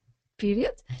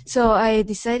period, so I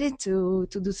decided to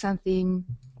do something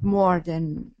more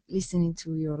than listening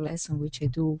to your lesson, which I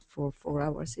do for 4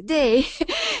 hours a day,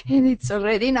 and it's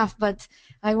already enough, but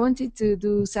I wanted to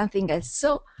do something else.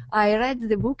 So I read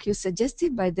the book you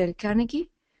suggested by Dale Carnegie,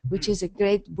 which is a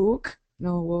great book,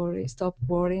 No Worry, Stop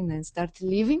Worrying and Start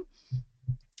Living.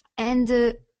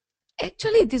 And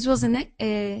actually this was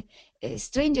a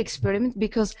strange experiment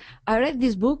because I read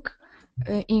this book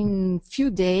in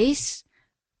few days,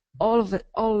 all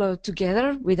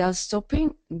together without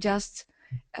stopping. Just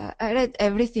I read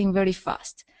everything very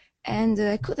fast, and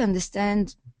I could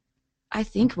understand, I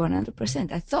think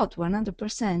 100%. I thought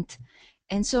 100%,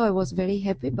 and so I was very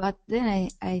happy. But then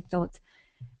I thought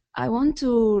I want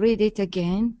to read it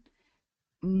again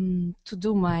to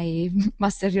do my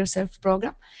Master Yourself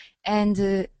program,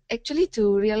 and actually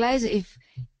to realize if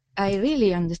I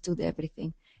really understood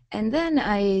everything. And then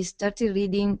I started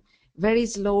reading very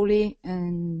slowly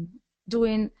and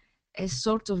doing a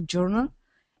sort of journal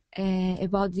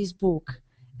about this book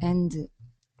and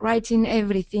writing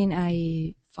everything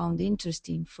I found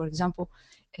interesting. For example,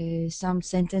 some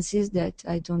sentences that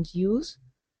I don't use.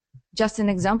 Just an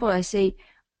example, I say,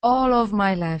 all of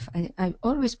my life. I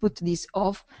always put this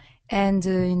off. And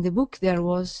in the book there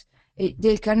was,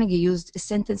 Dale Carnegie used a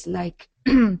sentence like,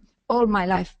 all my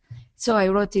life. So I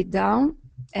wrote it down,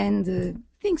 and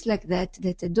things like that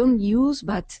I don't use,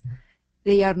 but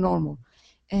they are normal.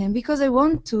 And because I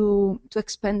want to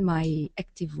expand my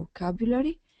active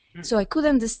vocabulary, so I could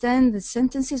understand the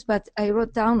sentences, but I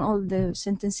wrote down all the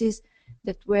sentences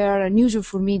that were unusual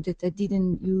for me that I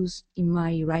didn't use in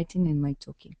my writing and my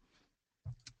talking.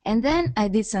 And then I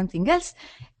did something else.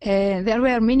 There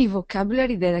were many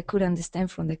vocabulary that I could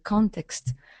understand from the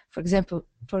context. For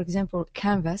example,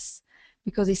 canvas,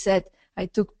 because he said I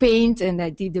took paint and I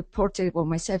did a portrait of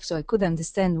myself, so I could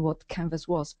understand what canvas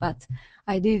was. But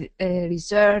I did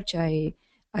research. I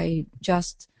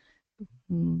just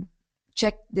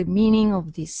checked the meaning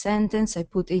of this sentence. I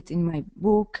put it in my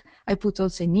book. I put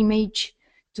also an image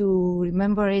to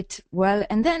remember it well,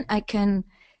 and then I can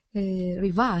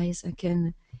revise. I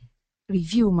can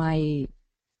review my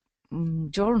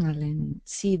journal and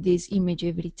see this image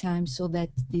every time so that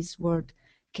this word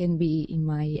can be in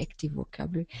my active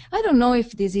vocabulary. I don't know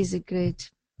if this is a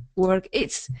great work.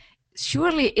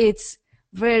 Surely it's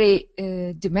very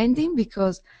demanding,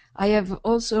 because I have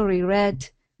also reread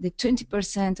the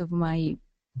 20% of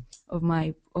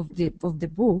the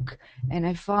book, and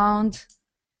I found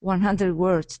 100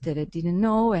 words that I didn't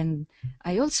know, and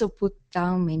I also put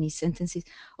down many sentences.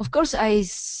 Of course, I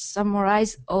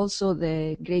summarize also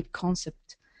the great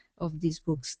concept of these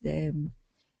books, the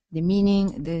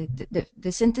meaning,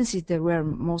 the sentences that were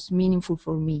most meaningful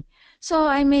for me. So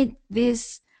I made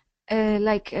this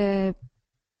like a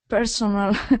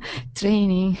personal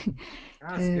training.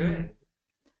 That's good.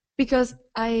 Because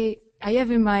I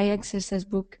have in my exercise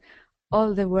book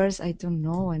all the words I don't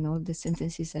know and all the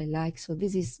sentences I like. So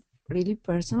this is really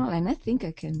personal, and I think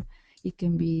it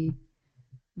can be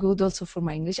good also for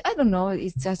my English. I don't know,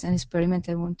 it's just an experiment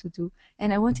I want to do.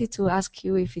 And I wanted to ask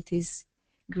you if it is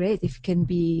great, if it can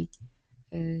be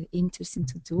interesting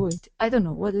to do it. I don't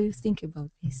know, what do you think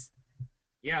about this?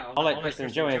 Yeah, I'll let Kristen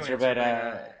and Joe answer, but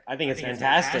I think it's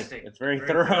fantastic. It's very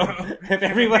thorough. If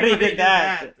everybody did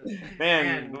that,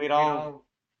 man, we'd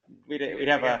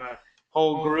have a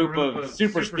whole group of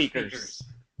super speakers.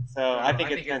 So I think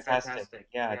it's fantastic.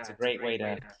 Yeah, it's a great way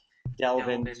to delve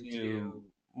into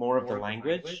more of the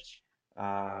language.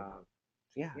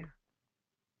 Yeah.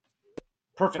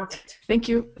 Perfect. Thank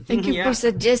you. Thank you for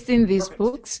suggesting these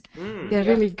books. They're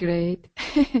really great.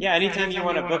 Yeah, anytime you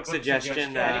want a book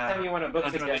suggestion, I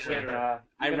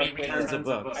read tons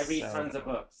of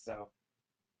books. So.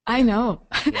 I know,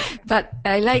 but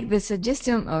I like the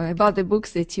suggestion about the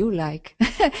books that you like,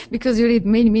 because you read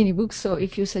many, many books. So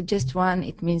if you suggest one,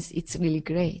 it means it's really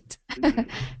great.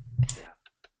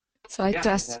 So I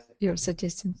trust your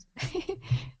suggestions.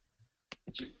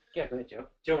 Yeah, go ahead, Joe.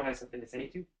 Joe has something to say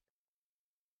too.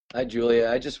 Hi, Julia.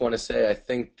 I just want to say I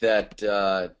think that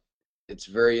it's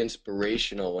very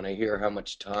inspirational when I hear how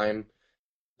much time.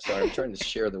 Sorry, I'm trying to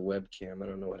share the webcam. I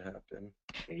don't know what happened.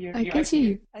 I can see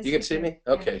you. You can see me?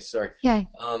 Okay, sorry. Yeah.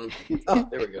 Oh,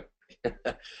 there we go.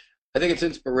 I think it's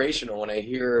inspirational when I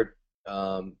hear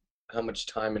how much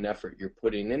time and effort you're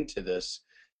putting into this.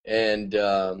 And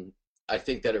I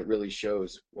think that it really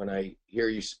shows when I hear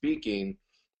you speaking.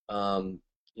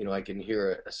 You know, I can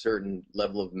hear a certain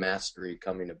level of mastery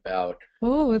coming about.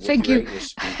 Oh, thank you.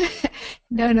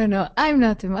 No. I'm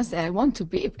not a master. I want to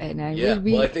be, and I will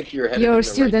be I think you're your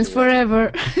student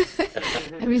forever.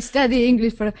 I will study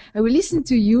English forever. I will listen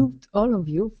to you, all of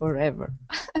you, forever.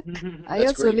 I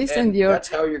also listen to your. That's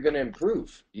how you're going to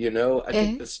improve. You know, I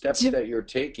think the steps that you're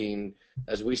taking,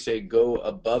 as we say, go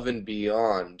above and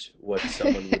beyond what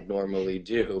someone would normally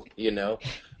do. You know.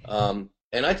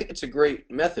 And I think it's a great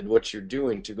method, what you're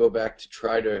doing, to go back to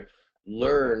try to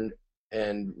learn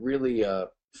and really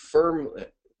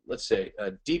let's say,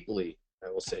 deeply, I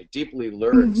will say, deeply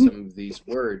learn some of these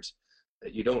words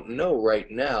that you don't know right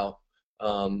now.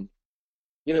 You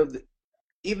know,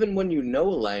 even when you know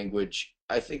a language,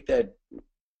 I think that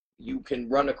you can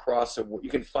run across you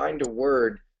can find a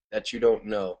word that you don't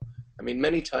know. I mean,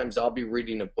 many times I'll be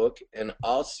reading a book and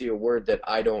I'll see a word that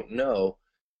I don't know,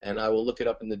 and I will look it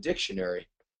up in the dictionary.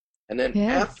 And then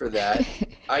after that,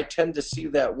 I tend to see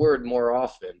that word more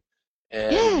often.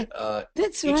 And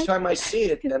each time I see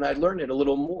it, then I learn it a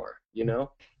little more, you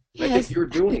know? I think you're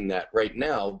doing that right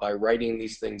now by writing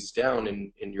these things down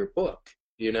in your book,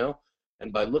 you know?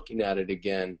 And by looking at it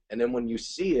again. And then when you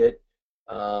see it,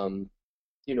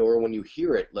 you know, or when you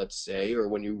hear it, let's say, or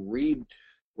when you read,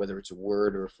 whether it's a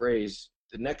word or a phrase,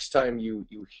 the next time you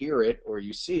hear it or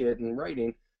you see it in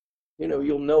writing, you know,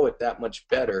 you'll know it that much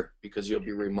better because you'll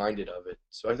be reminded of it.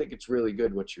 So I think it's really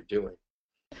good what you're doing.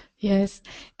 Yes,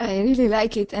 I really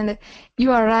like it. And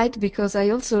you are right, because I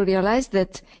also realized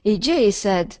that AJ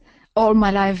said all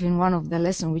my life in one of the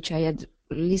lessons, which I had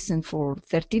listened for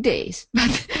 30 days,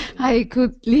 but I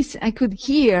could listen, I could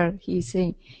hear he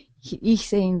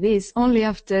saying this only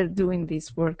after doing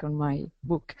this work on my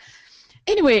book.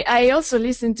 Anyway, I also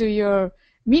listened to your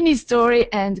mini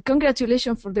story, and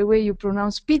congratulations for the way you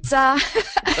pronounce pizza.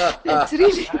 It's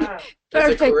really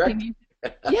perfect.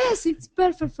 Yes, it's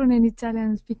perfect for an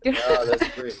Italian speaker. Oh, that's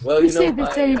great. Well, you know, say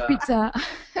the same pizza.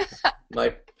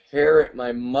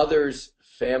 My mother's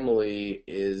family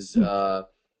is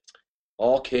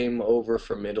all came over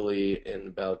from Italy in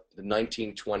about the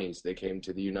 1920s. They came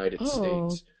to the United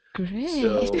States. Great.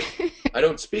 So I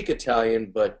don't speak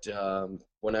Italian, but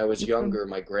when I was younger,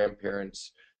 my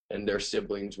grandparents and their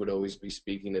siblings would always be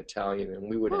speaking Italian, and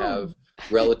we would have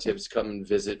relatives come and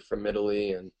visit from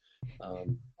Italy, and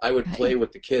I would play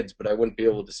with the kids, but I wouldn't be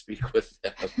able to speak with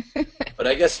them. But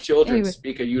I guess children Anyway.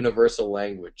 speak a universal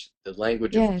language, the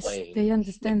language of Yes, playing. they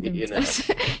understand You know.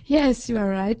 themselves. Yes, you are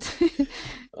right. We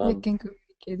Um, can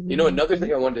communicate with You know, them. another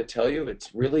thing I wanted to tell you,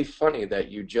 it's really funny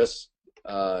that you just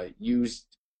used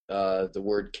the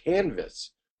word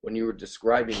canvas when you were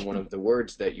describing one of the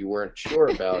words that you weren't sure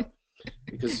about,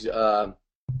 because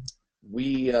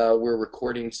we were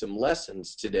recording some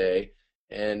lessons today,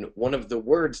 and one of the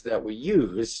words that we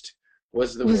used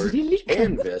was the Was word really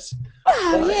canvas,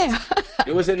 Ah, but yeah.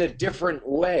 it was in a different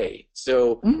way.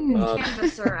 So,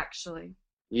 Canvasser, actually.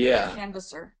 yeah.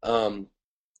 Canvasser.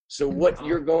 So what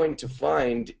you're going to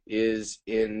find is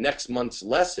in next month's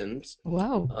lessons,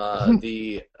 Wow.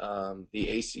 the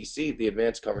ACC, the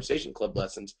Advanced Conversation Club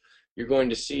lessons, you're going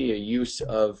to see a use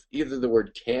of either the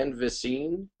word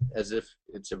canvassing, as if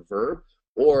it's a verb,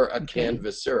 or a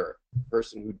canvasser,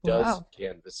 person who does Wow.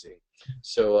 canvassing.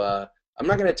 So I'm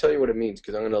not going to tell you what it means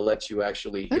because I'm going to let you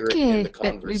actually hear it in Okay, the that will be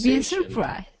a conversation.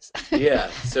 surprise. Yeah,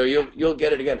 so you'll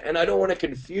get it again. And I don't want to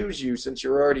confuse you since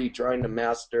you're already trying to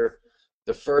master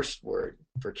the first word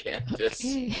for canvas,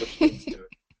 Okay. which means to,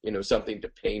 you know, something to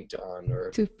paint on,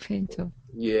 or To paint on.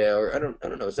 yeah, or I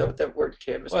don't know. Is that what that word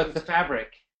canvas Well, means? it's the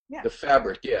fabric. The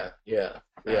fabric, yeah. Fabric,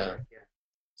 yeah.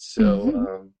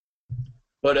 So,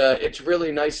 but it's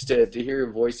really nice to hear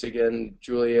your voice again,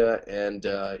 Julia, and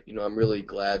you know, I'm really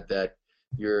glad that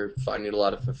you're finding a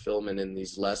lot of fulfillment in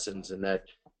these lessons, and that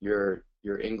your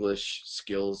English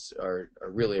skills are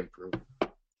really improving.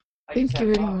 Thank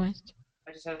you very much.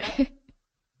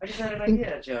 I just had an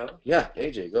idea, Joe. Yeah,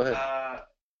 AJ, go ahead.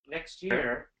 Next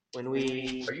year, when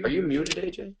we... Are you muted,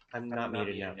 AJ? I'm not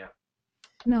muted now.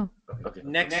 No. Okay.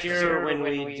 Next year, when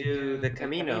we do the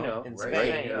Camino in Spain,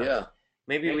 Right, yeah.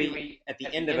 maybe we, at the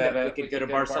end of it, we could go to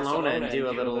Barcelona and do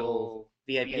a little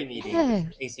VIP meeting. Yeah.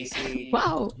 ACC.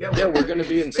 Wow. Yeah, we're going to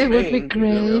be in That Spain. would be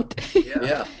great.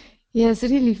 Yeah. Yes,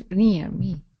 really near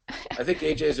me. I think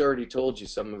AJ's already told you,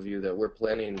 some of you, that we're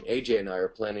planning, AJ and I are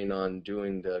planning on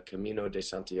doing the Camino de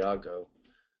Santiago.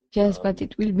 Yes, but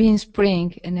it will be in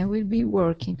spring and I will be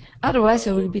working. Otherwise,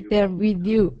 I will be there with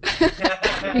you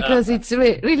because it's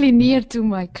really near to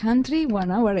my country,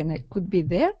 1 hour, and I could be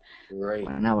there. Right.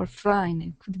 1 hour flying,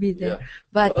 I could be there. Yeah.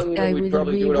 But Well, you know, I we'd will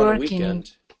probably be do it on a working.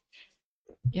 weekend.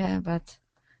 Yeah, but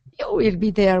you will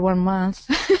be there 1 month.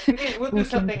 We'll do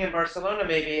something in Barcelona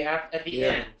maybe at the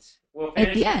end. We'll At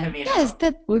finish the end, Camino. yes,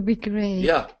 that would be great.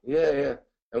 Yeah.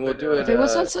 And we'll do it. I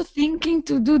was also thinking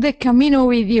to do the Camino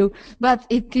with you, but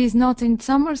it is not in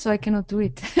summer, so I cannot do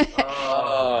it.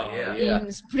 In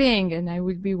spring, and I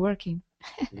will be working.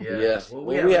 Yeah. Well,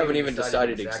 we haven't even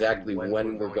decided exactly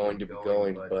when we're going to be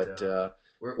going, but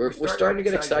we're starting to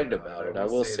get excited about it. I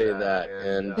will say that.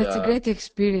 And That's a great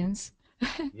experience.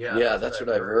 yeah, that's what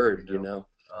I've heard, you know.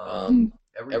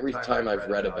 Every time I've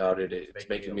read about it, it's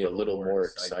making me a little more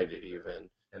excited even.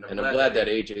 And I'm glad that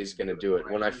AJ is going to do it.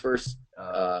 When I first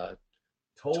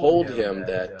told him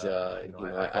that, you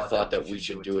know, I thought that we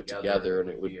should do it together, and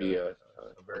it would be a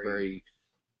very,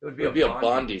 it would be a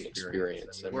bonding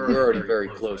experience. I mean, we're already very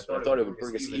close, but I thought it would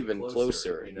bring us even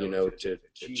closer, you know, to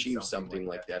achieve something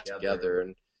like that together.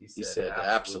 And he said,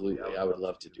 absolutely, I would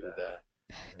love to do that.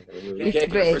 I mean, we It's can't get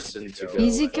great, Kristen to go,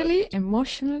 physically,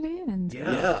 emotionally, and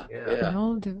yeah. and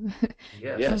all the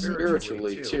Yeah,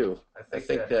 spiritually too. I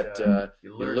think that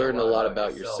you learn a lot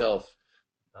about yourself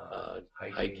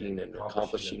hiking and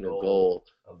accomplishing a goal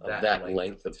of that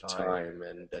length of time,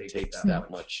 and that takes that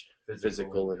much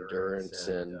physical endurance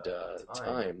and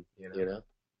time, you know.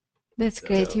 That's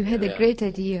great. You had a great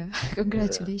idea.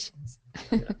 Congratulations.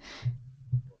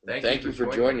 Thank you for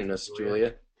joining us,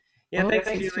 Julia. Yeah, thanks,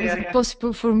 It Julia. was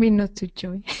impossible for me not to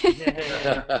join.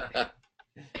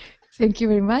 Thank you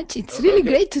very much. It's really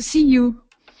great to see you.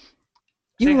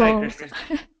 Say You hi, all. Kristen.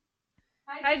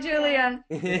 Hi, Julia.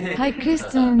 Hi,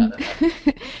 Kristen.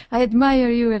 I admire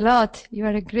you a lot. You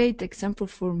are a great example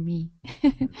for me.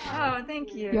 Oh,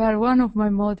 thank you. You are one of my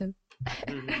models.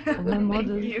 Mhm. My Thank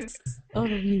models, you. all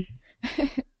of you.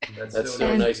 That's so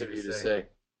And nice of you to say.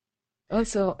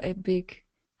 also a big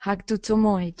hug to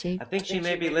Tomoe, Jake. I think she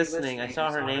may be listening. I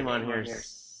saw her name on here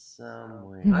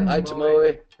somewhere. Hi,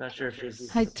 Tomoe. Not sure if she's.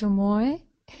 Hi, Tomoe.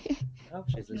 I hope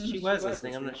she was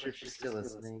listening. I'm not sure if she's still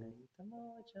listening.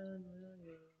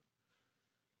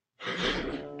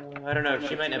 I don't know.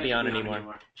 She might not be on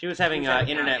anymore. She was having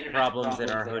internet problems at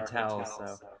our hotel,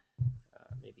 so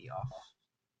maybe off.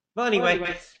 Well, anyway,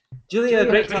 Julia,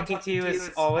 great talking to you as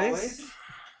always.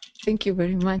 Thank you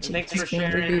very much. And thanks for It's been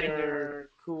sharing really your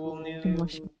cool new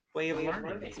emotional. way of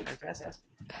learning. It's fantastic.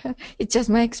 It's just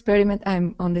my experiment.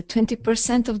 I'm on the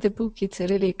 20% of the book. It's a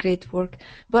really great work,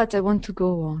 but I want to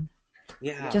go on.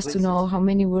 Yeah, just to please. know how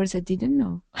many words I didn't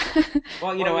know.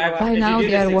 Well, you know, By as now you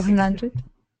do there are this, 100.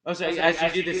 oh, so as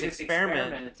you do this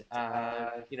experiment,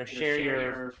 you know, share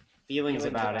your feelings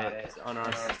about it on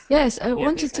our. Yes, I Yeah.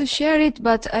 wanted to share it,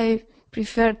 but I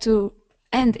prefer to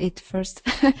end it first,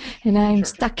 and I'm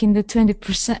stuck in the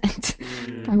 20%.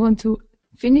 I want to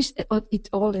finish it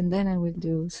all, and then I will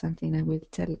do something. I will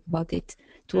tell about it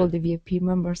to all the VIP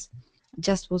members.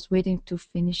 Just was waiting to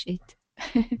finish it.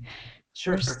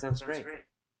 Sure, first. that sounds great.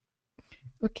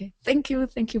 Okay, thank you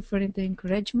for the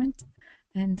encouragement,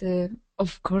 and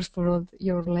of course for all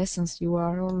your lessons. You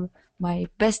are all my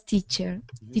best teachers,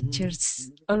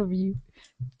 all of you.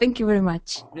 Thank you very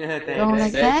much. Don't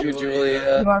like that? Thank you,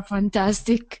 Julia. You are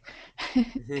fantastic.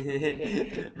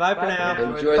 Bye for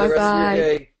now. Enjoy the rest of your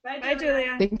day. Bye,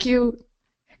 Julia. Thank you.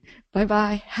 Bye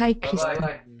bye. Hi, Kristen.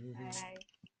 Bye.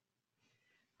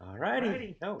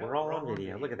 Alrighty. Oh, we're all on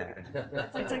video. Look at that.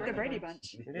 It's like the Brady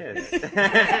Bunch. It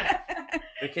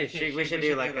is. We should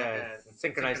do like a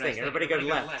synchronized thing. Everybody go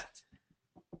left.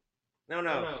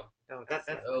 No. That's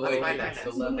my left.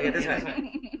 Look at this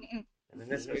way. And then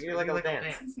this way. We do like a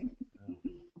dance.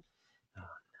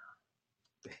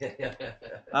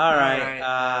 All right.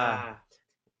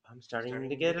 I'm starting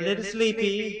to get a little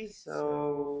sleepy,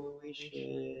 so we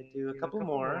should do a couple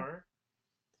more.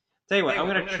 Tell you what, I'm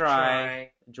gonna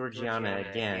try Georgiana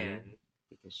again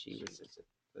because she was.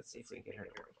 Let's see if we can get her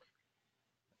to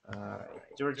work.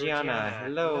 Georgiana,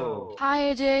 hello.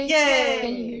 Hi, AJ. Yay!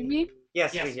 Can you hear me?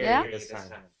 Yes, we hear you this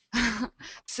time.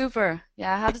 Super.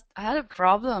 Yeah, I had a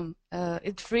problem.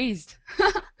 It freezed.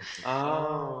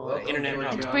 Oh, internet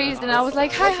problem. It freezed, and I was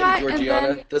like, hi, Georgiana,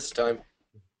 and then this time.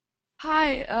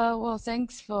 hi. Well,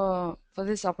 thanks for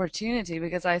this opportunity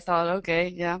because I thought, okay,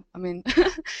 yeah. I mean,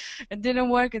 it didn't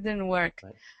work. Well,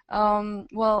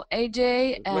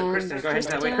 AJ and Wait, Kristen, go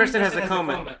ahead. Wait, Kristen has a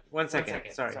comment. 1 second.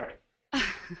 Sorry.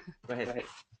 Go ahead.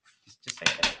 Just say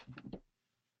it.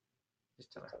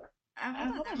 Just tell her.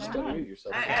 Just unmute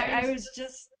yourself. I was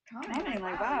just commenting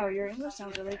like, wow, your English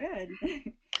sounds really good.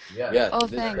 Yeah, Oh,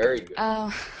 it is thanks. very good.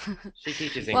 She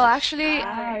teaches English. Well, actually,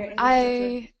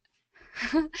 English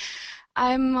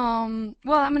I'm I'm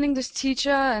an English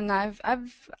teacher, and I've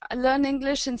learned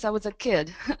English since I was a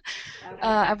kid.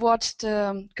 I've watched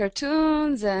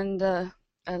cartoons and a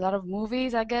lot of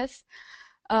movies, I guess.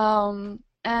 And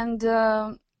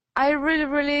I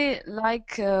really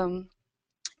like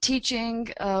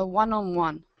teaching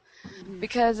one-on-one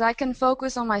because I can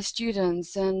focus on my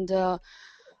students, and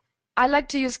I like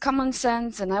to use common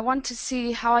sense, and I want to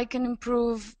see how I can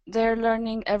improve their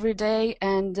learning every day.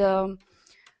 And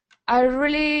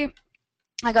I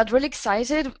got really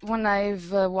excited when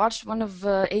I've watched one of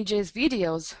AJ's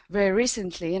videos very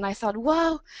recently, and I thought,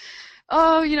 wow,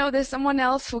 oh, you know, there's someone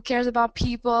else who cares about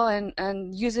people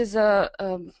and uses a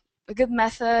good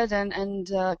method and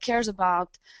cares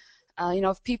about, you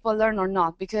know, if people learn or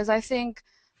not. Because I think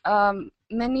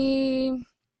many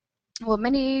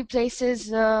places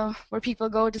where people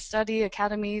go to study,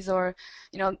 academies, or,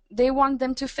 you know, they want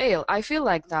them to fail. I feel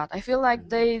like that. I feel like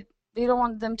they don't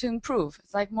want them to improve.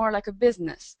 It's like more like a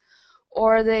business,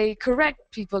 or they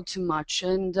correct people too much.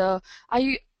 And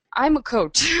I'm a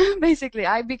coach. Basically,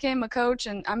 I became a coach,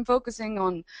 and I'm focusing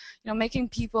on, you know, making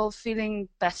people feeling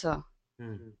better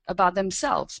about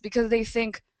themselves, because they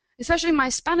think, especially my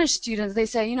Spanish students, they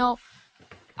say, you know,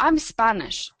 I'm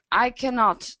Spanish. I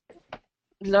cannot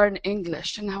learn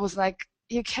English. And I was like,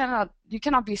 you cannot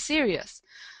be serious.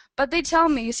 But they tell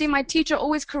me, you see, my teacher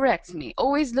always corrects me,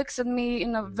 always looks at me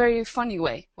in a very funny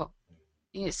way. Well,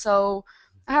 yeah, so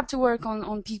I have to work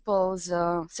on people's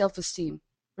self-esteem,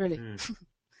 really.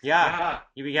 Yeah,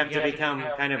 you have to become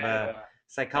kind of a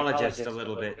psychologist a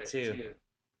little bit too.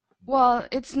 Well,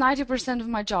 it's 90% of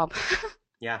my job.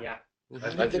 Yeah.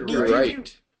 I think you're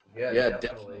right. Yeah,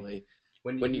 definitely.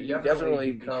 When you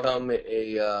definitely become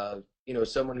a you know,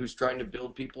 someone who's trying to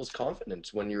build people's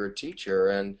confidence when you're a teacher,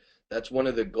 and that's one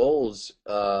of the goals.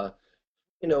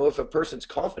 You know, if a person's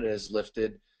confidence is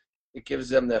lifted, it gives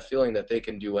them that feeling that they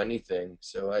can do anything.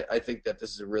 So I think that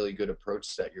this is a really good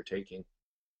approach that you're taking.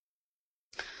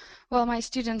 Well, my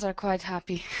students are quite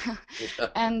happy.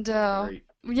 And Great.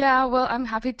 yeah, well, I'm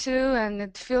happy too, and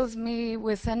it fills me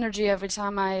with energy every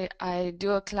time I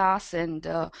do a class. And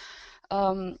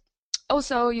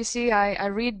also, you see, I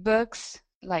read books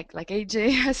like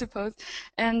AJ, I suppose,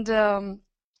 and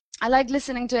I like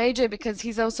listening to AJ because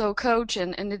he's also a coach,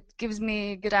 and it gives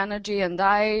me good energy, and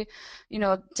I, you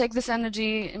know, take this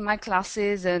energy in my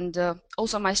classes, and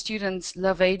also my students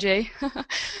love AJ.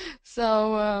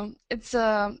 So it's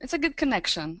a good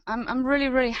connection. I'm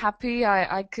really happy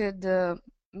I could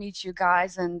meet you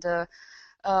guys and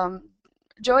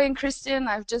Joey and Christian,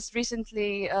 I've just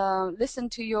recently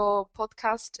listened to your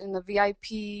podcast in a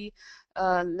VIP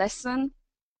lesson.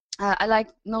 I like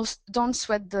don't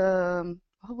sweat the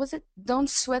what was it? Don't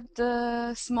sweat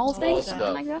the small things,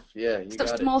 something like that. Yeah, you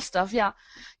got Small stuff. Yeah,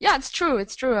 yeah, it's true.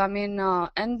 It's true. I mean,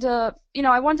 you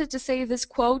know, I wanted to say this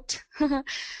quote: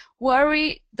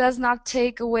 "Worry does not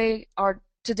take away our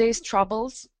today's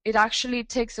troubles. It actually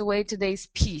takes away today's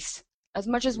peace. As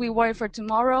much as we worry for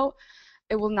tomorrow,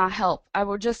 it will not help. I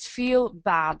will just feel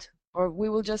bad, or we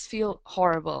will just feel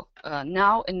horrible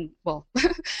now. And well,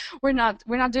 we're not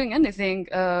doing anything,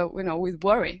 you know, with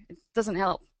worry. It doesn't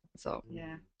help. So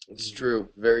Yeah. It's true.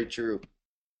 Very true.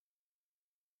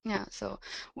 yeah. So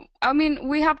I mean,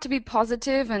 we have to be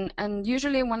positive, and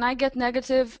usually when I get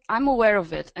negative, I'm aware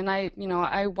of it, and I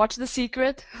watch The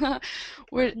Secret.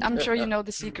 I'm sure you know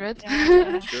The Secret.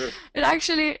 Yeah. Sure. It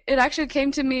actually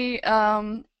came to me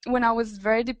when I was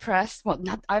very depressed. Well,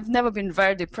 I've never been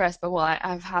very depressed, but well,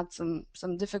 I've had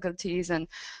some difficulties, and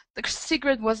The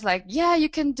Secret was like, yeah, you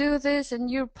can do this,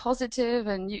 and you're positive,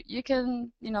 and you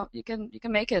can, you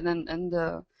can make it, and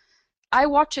I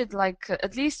watch it like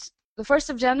at least the 1st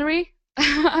of January.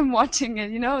 I'm watching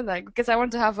it, like because I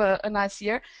want to have a nice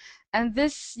year. And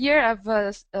this year I've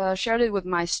shared it with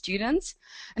my students,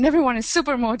 and everyone is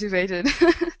super motivated.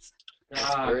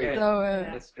 That's great. So,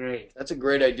 That's great. That's a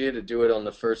great idea to do it on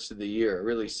the first of the year.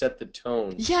 Really set the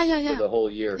tone yeah. for the whole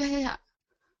year.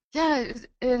 Yeah,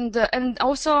 and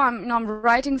also I'm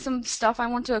writing some stuff I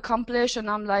want to accomplish, and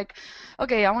I'm like,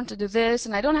 okay, I want to do this,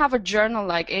 and I don't have a journal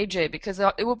like AJ because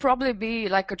it will probably be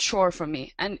like a chore for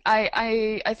me. And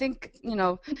I think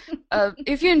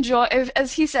if you enjoy,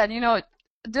 as he said,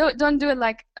 don't do it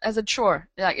like as a chore.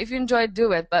 Like if you enjoy it,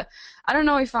 do it. But I don't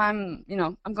know if I'm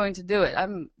going to do it.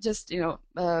 I'm just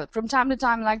from time to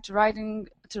time like to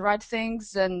write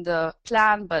things and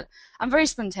plan, but I'm very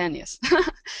spontaneous.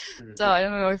 So I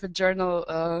don't know if a journal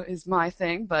is my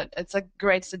thing, but it's a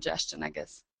great suggestion, I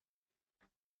guess.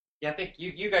 Yeah, I think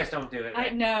you guys don't do it,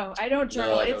 right? I don't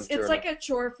journal. I don't It's journal. like a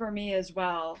chore for me as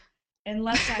well,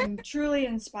 unless I'm truly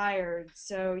inspired.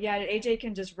 So yeah, AJ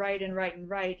can just write and write and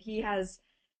write.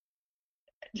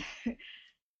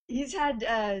 He's had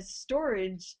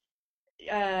storage.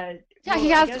 Yeah, well,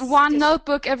 he I has guess one just-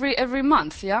 notebook every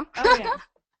month. Yeah. Oh yeah.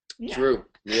 Yeah. True.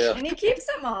 Yeah. And he keeps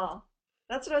them all.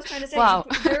 That's what I was trying to say. Wow.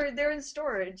 They're in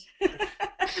storage.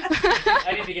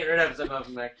 I need to get rid of some of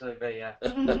them actually, but yeah.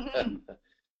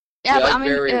 Yeah, but I I mean,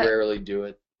 very rarely do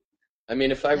it. I mean,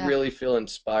 if I Yeah. really feel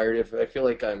inspired, if I feel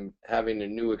like I'm having a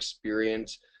new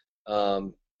experience,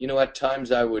 at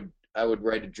times I would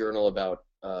write a journal about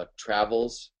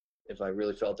travels if I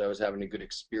really felt I was having a good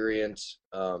experience.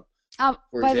 For by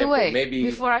the example, way, maybe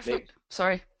before I may-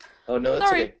 sorry. Oh no, that's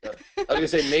Sorry. okay. I was gonna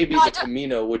say maybe No, I the don't-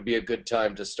 Camino would be a good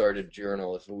time to start a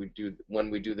journal when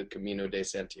we do the Camino de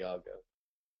Santiago.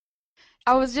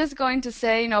 I was just going to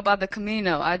say, about the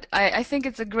Camino. I think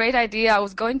it's a great idea. I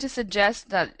was going to suggest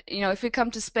that, if we come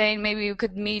to Spain, maybe we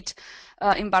could meet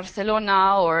in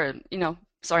Barcelona or,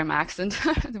 sorry, my accent.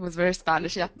 It was very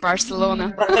Spanish, yeah.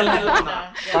 Barcelona.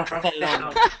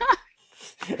 Barcelona.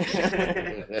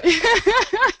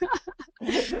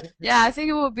 Yeah, I think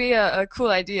it would be a cool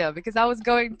idea because I was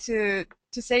going to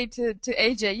say to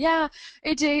AJ, yeah,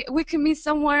 AJ, we can meet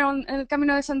somewhere on El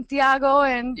Camino de Santiago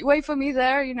and wait for me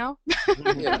there, You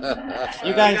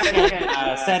guys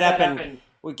can set up and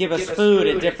give us food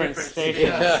at different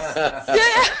stations.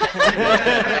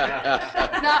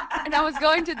 And I was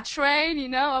going to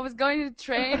train, I was going to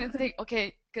train and think,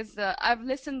 okay, because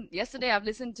yesterday I've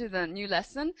listened to the new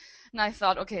lesson, and I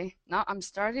thought, okay, now I'm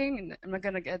starting, and I'm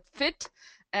going to get fit,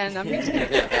 and I'm going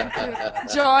to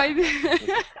join.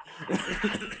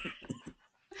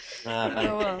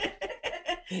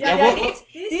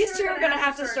 These two are gonna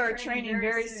have to start training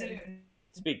very soon.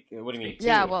 Speak. What do you mean?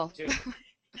 Yeah, well.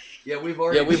 Yeah, we've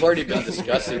already been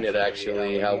discussing it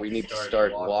actually, how we need to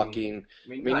start walking. I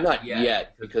mean, not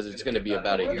yet because it's going to be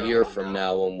about a year from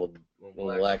now when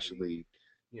we'll actually,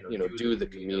 do the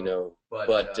Camino.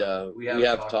 But we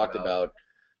have talked about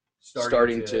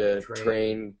starting to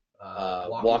train,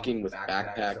 walking with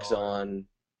backpacks on,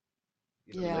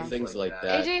 Yeah. things like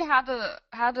that. AJ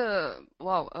had a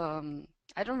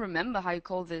I don't remember how you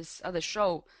call this other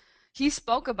show. He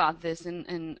spoke about this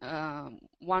in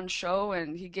one show,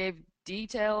 and he gave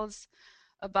details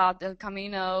about El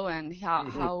Camino and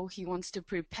how he wants to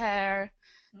prepare.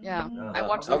 Yeah, I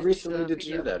watched How this, recently did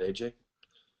you do video. that, AJ?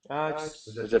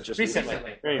 Was that just recently?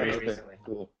 Very Okay, recently.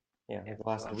 cool. Yeah, the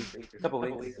last couple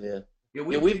weeks. Yeah. Yeah,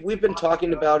 we've been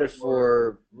talking about it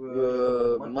for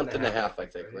a month and a half, I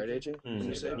think, right, AJ? What did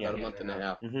you say? About a month and a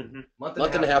half. Mm-hmm.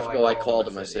 Month and a half ago, I called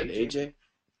him. I said, AJ,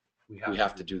 we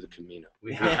have to do the Camino.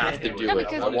 We We have to do Yeah, it.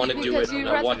 because I want to do because it. you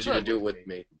I read want the you to book. do it with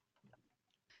me.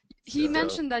 He So-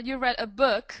 mentioned that you read a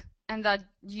book and that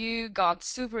you got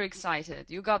super excited.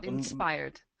 You got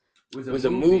inspired. It was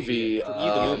a movie. the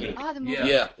movie. Ah, the movie.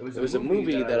 Yeah, it was a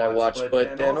movie that I watched,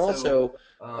 but then also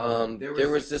there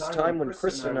was this time when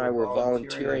Chris and I were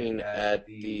volunteering at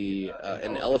the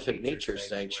an elephant nature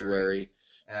sanctuary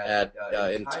at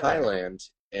in Thailand,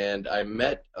 and I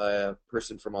met a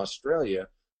person from Australia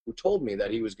who told me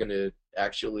that he was going to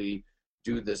actually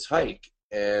do this hike,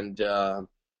 and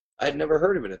I'd never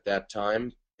heard of it at that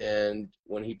time. And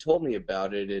when he told me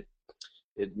about it,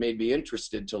 it made me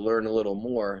interested to learn a little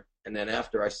more. And then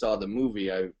after I saw the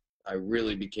movie, I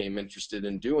really became interested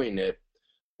in doing it.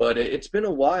 But it's been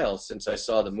a while since I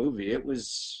saw the movie. It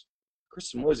was,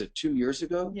 Kristen, what was it, 2 years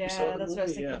ago? Yeah, we saw the that's what I was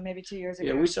movie? thinking. Yeah. Maybe 2 years ago.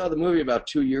 Yeah, we saw the movie about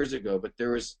 2 years ago, but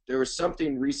there was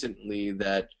something recently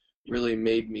that really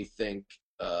made me think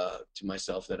to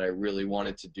myself that I really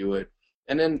wanted to do it.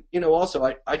 And then, also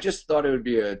I just thought it would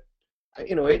be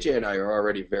AJ and I are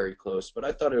already very close, but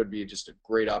I thought it would be just a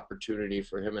great opportunity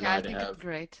for him and Yeah, I I to think have it's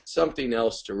great. something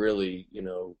else to really,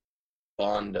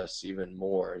 bond us even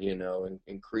more, and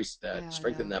increase that, Yeah,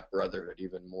 strengthen yeah. that brotherhood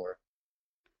even more.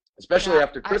 Especially Yeah,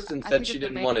 after Kristen I said think she it's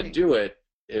didn't want to amazing. do it,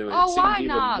 it Oh, seemed why even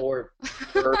not? more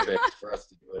perfect for us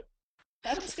to do it.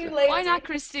 That's too late. Why not,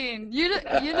 Christine? You look.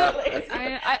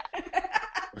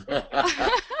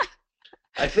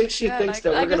 I think she Yeah, thinks like-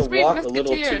 that like we're the going to Three walk a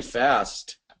little too Musketeers.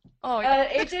 fast. Oh, yeah.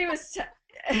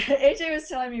 AJ was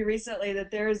telling me recently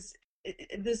that there's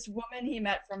this woman he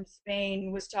met from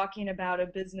Spain was talking about a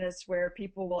business where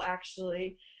people will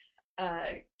actually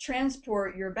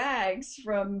transport your bags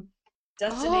from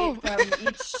Oh. from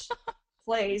each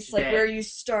place, like Yeah. where you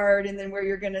start and then where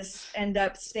you're gonna end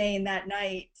up staying that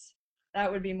night. That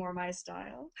would be more my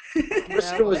style.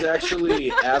 Kristen was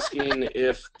actually asking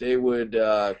if they would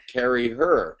carry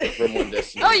her from one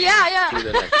destination Oh, yeah, to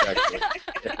the next actually,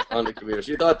 on the computer.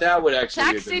 She thought that would actually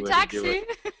Taxi, be a good way taxi. to do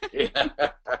it.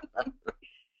 Yeah.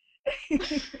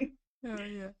 Oh,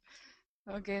 yeah.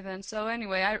 Okay, then. So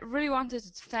anyway, I really wanted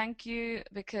to thank you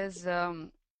because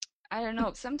I don't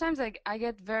know. Sometimes I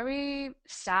get very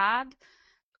sad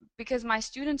because my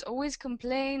students always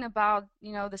complain about,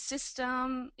 the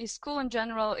system, school in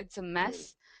general, it's a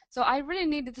mess. So I really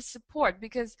needed the support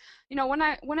because, when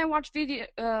I watched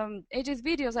AJ's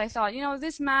videos, I thought,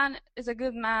 this man is a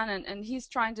good man and he's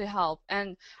trying to help.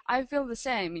 And I feel the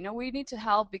same. We need to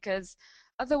help because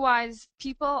otherwise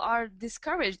people are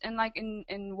discouraged. And like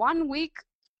in 1 week,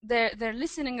 their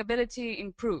listening ability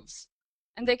improves,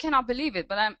 and they cannot believe it.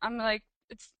 But I'm like,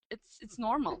 it's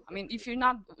normal. I mean, if you're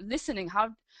not listening,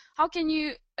 how can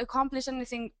you accomplish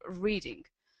anything reading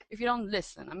if you don't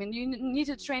listen? I mean, you need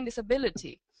to train this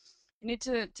ability. You need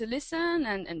to listen,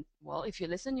 and well, if you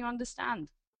listen, you understand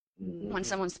when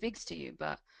someone speaks to you.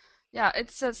 But yeah,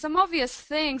 it's some obvious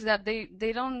things that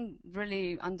they don't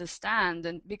really understand,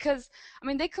 and because I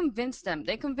mean, they convince them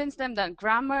that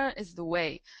grammar is the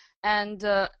way, and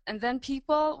then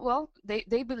people, well,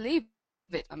 they believe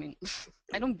it. I mean,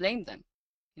 I don't blame them.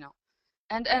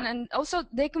 And also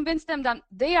they convince them that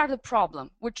they are the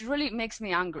problem, which really makes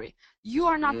me angry. You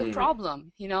are not the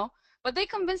problem, but they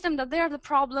convince them that they are the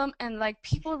problem, and like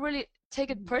people really take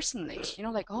it personally,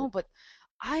 like, oh, but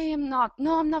I'm not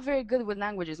very good with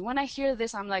languages. When I hear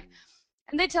this, I'm like,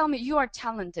 and they tell me you are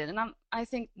talented, and I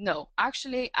think, no,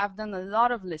 actually I've done a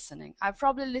lot of listening. I've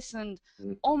probably listened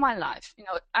all my life.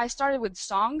 I started with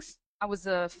songs. I was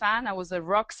a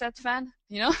Roxette fan,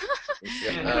 when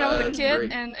I was a kid,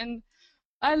 Great. and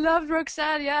I loved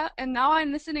Roxette, yeah, and now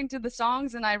I'm listening to the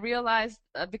songs, and I realized,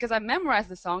 because I memorized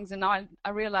the songs, and now I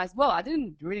realized, well, I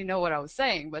didn't really know what I was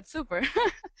saying, but super.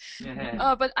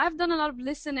 But I've done a lot of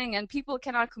listening, and people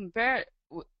cannot compare,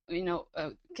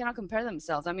 cannot compare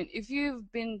themselves. I mean, if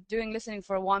you've been doing listening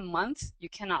for 1 month, you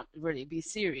cannot really be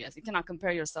serious. You cannot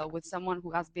compare yourself with someone who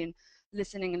has been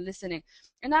listening and listening.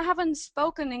 And I haven't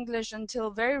spoken English until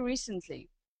very recently,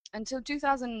 until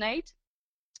 2008.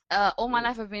 All my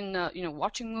life I've been,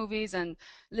 watching movies and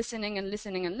listening and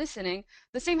listening and listening.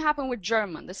 The same happened with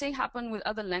German. The same happened with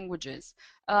other languages.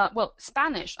 Well,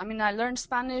 Spanish. I mean, I learned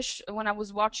Spanish when I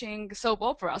was watching soap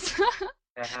operas,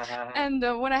 and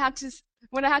when I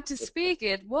had to speak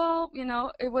it, well,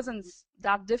 it wasn't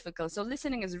that difficult. So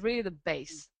listening is really the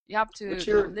base. You have to. What's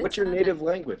your listen native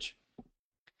language?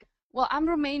 Well, I'm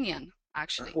Romanian,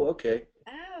 actually. Oh, okay.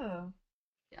 Oh.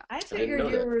 Yeah. I didn't figured know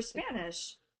you that. were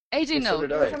Spanish. AJ Well, so knows. did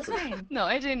You're I. from Spain. No,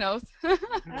 AJ knows.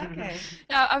 Okay.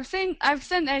 Yeah, I've sent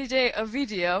AJ a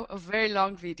video, a very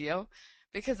long video,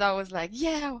 because I was like,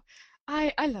 yeah,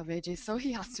 I love AJ, so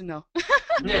he has to know.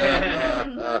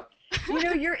 You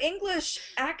know, your English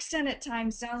accent at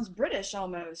times sounds British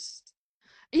almost.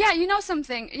 Yeah, you know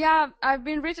something? Yeah, I've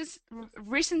been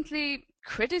recently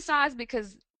criticized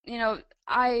because,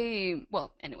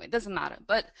 well, anyway, it doesn't matter.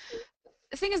 But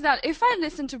the thing is that if I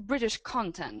listen to British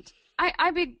content,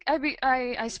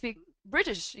 I speak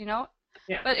British, Yeah.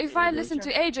 But if I listen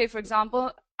to AJ, for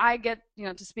example, I get,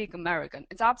 to speak American.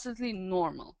 It's absolutely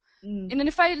normal. And then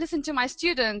if I listen to my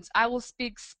students, I will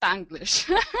speak Spanglish.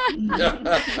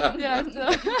 Yeah. So.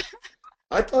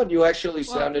 I thought you actually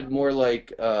Well, sounded more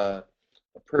like a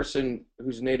person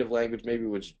whose native language maybe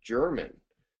was German.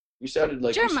 You sounded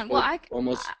like you German. Well, spoke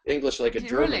almost English like a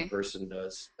German really? person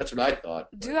does. That's what I thought.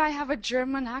 Do I have a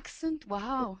German accent?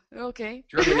 Wow. Okay.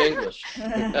 German English.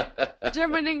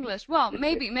 German English. Well,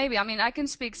 maybe. I mean, I can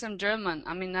speak some German.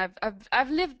 I mean,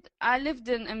 I lived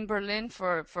in Berlin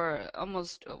for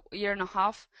almost a year and a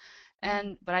half,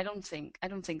 but I don't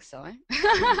think so. Eh?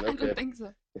 I Okay. don't think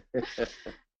so.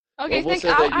 Well, Okay, we'll thank. say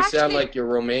that you I'll sound actually like you're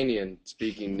Romanian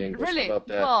speaking English. really. About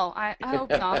that? Well, I hope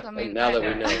not. I mean, Now that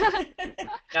we know.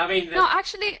 I mean, no,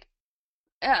 actually,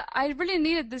 I really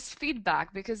needed this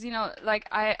feedback because, like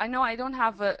I know I don't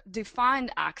have a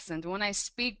defined accent. When I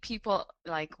speak, people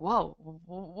like, whoa,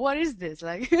 what is this?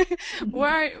 Like,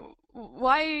 why,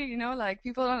 like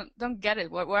people don't get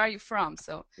it. Where are you from?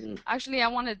 So actually, I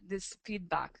wanted this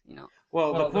feedback.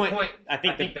 well, the point, I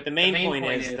think the main point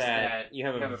is that you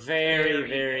have a very,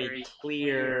 very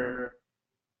clear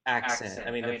accent.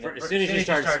 I mean, as soon as you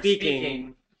start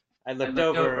speaking, I looked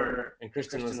over and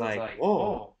Kristen was like,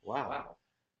 "Whoa, wow."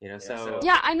 So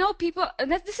Yeah, I know people.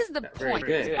 And this is the very point.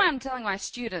 good. This is why I'm telling my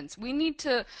students. We need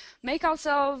to make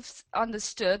ourselves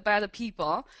understood by other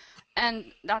people, and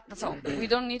that's all. We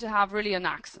don't need to have really an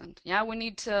accent. Yeah, we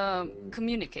need to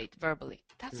communicate verbally.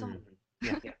 That's all.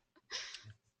 Yeah.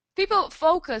 People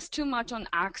focus too much on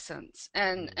accents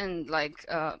and like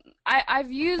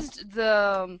I've used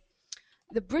the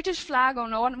British flag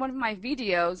on one of my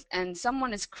videos, and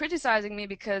someone is criticizing me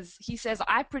because he says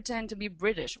I pretend to be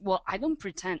British. Well, I don't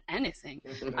pretend anything.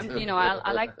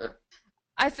 I like.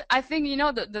 I think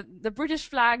the British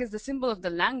flag is the symbol of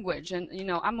the language, and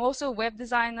I'm also a web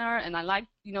designer, and I like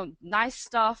nice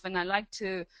stuff, and I like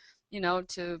to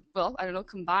well, I don't know,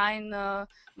 combine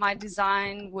my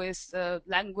design with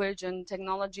language and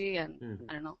technology, and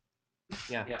I don't know.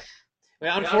 Yeah.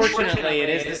 Well, unfortunately, it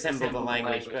is the symbol of the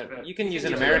language, but you can use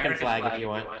an American flag if you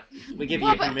want. We give you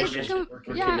Well, but it's permission.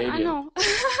 yeah, I know.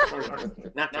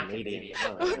 Not Canadian.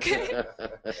 No. Okay.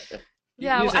 You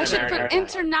Yeah, use well, an I should American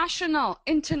put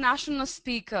flag. international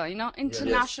speaker,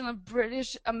 international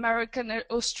British, American,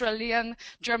 Australian,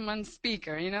 German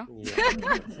speaker, Yeah.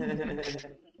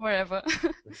 wherever.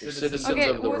 The citizens Okay,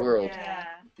 of the world. Yeah.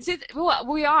 See, well,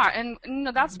 we are, and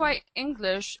that's why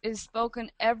English is spoken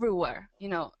everywhere.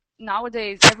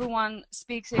 Nowadays everyone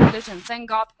speaks English, and thank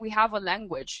God we have a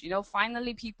language.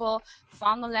 Finally people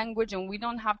found a language, and we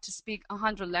don't have to speak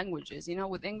 100 languages.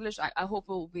 With English, I hope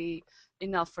it will be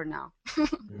enough for now,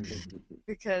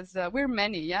 because we're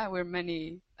many. Yeah, we're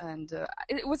many, and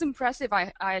it was impressive.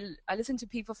 I listened to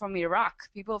people from Iraq,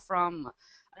 people from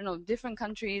I don't know, different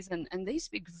countries, and they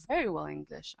speak very well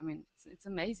English. I mean, it's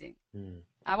amazing.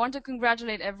 I want to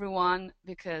congratulate everyone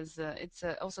because it's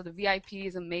also the VIP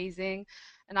is amazing,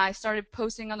 and I started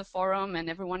posting on the forum, and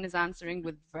everyone is answering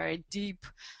with very deep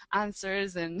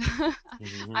answers, and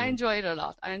I enjoy it a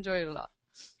lot.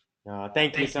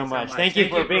 Thank you so much. Thank you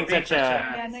for being such a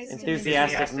Yeah, nice to meet you.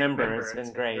 enthusiastic member. It's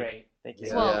been great. Thank you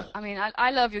so Well, much. I mean,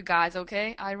 I love you guys.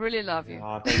 Okay, I really love you.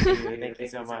 Thank you. Thank you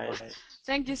so much.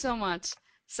 Thank you so much.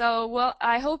 So, well,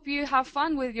 I hope you have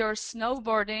fun with your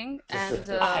snowboarding, and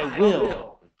I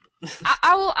will.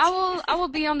 I will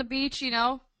be on the beach,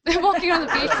 walking on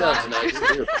the beach. That sounds nice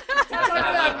too. Talk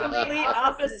about complete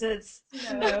opposites.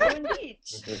 Snow and beach.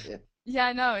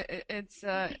 Yeah, no, it's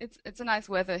a nice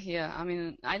weather here. I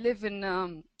mean, I live in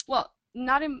well,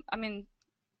 not in. I mean,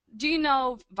 do you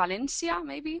know Valencia?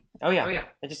 Maybe. Oh yeah.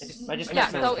 I just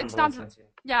Yeah. met So from it's not. Valencia.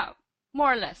 Yeah,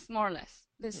 more or less.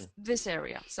 This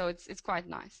area. So it's quite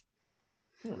nice.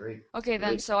 Great. Okay, then.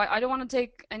 Great. So I don't want to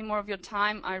take any more of your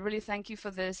time. I really thank you for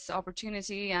this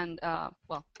opportunity, and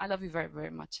well, I love you very,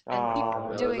 very much. And Aw. keep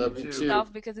I doing love you too.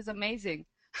 stuff because it's amazing.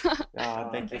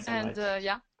 Thank you so And much.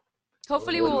 yeah,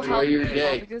 hopefully Well, we will enjoy help your people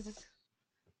day. because it's.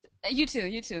 You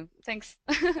too. Thanks.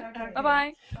 Okay.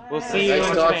 Bye-bye. We'll see you Nice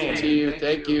in talking Spain. to you.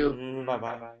 Thank you.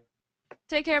 Bye-bye.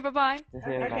 Take care. Bye-bye.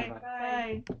 Okay,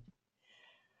 bye.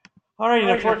 Alright,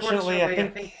 unfortunately, I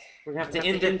think we're gonna have to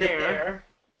end it there.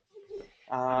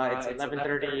 It's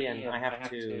 11:30, and I have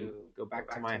to go back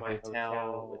to my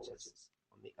hotel, which is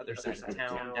on the other side of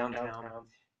town, downtown,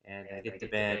 and get to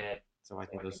bed so I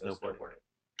can go snowboard.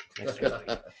 Next week.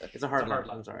 It's a hard lunch.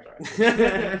 I'm sorry.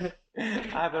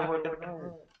 I've been working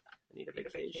hard. I need a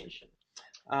vacation.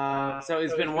 So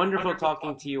it's been wonderful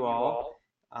talking to you all.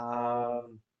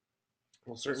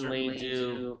 We'll certainly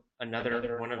do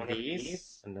another one of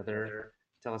these, another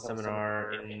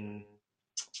teleseminar in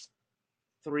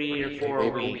 3 or 4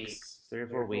 weeks. 3 or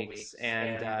 4 weeks.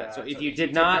 And so if you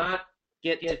did not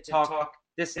get to talk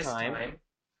this time,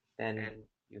 then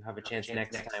you have a chance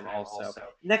next time also.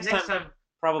 Next time,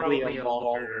 probably a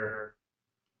longer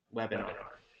webinar.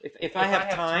 If I have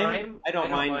time, I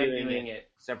don't mind doing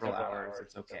it several hours.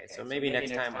 It's okay. So maybe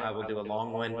next time I will do a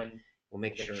long one. We'll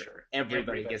make sure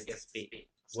everybody gets to speak.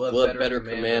 We'll have better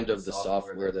command of the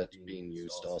software that's being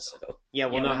used also. Yeah,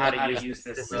 we'll know how to use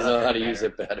this. We'll know how to use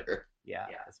it better. Yeah,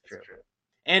 that's true.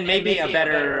 And maybe a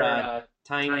better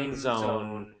time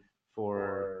zone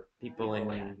for people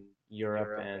in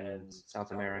Europe and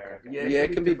South America. Yeah,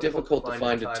 it can be difficult to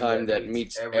find a time that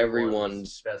meets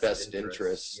everyone's best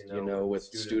interests, you know, with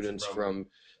students from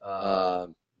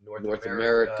North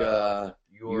America,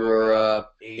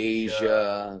 Europe,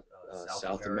 Asia,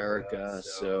 South America,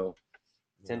 so...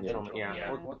 Central,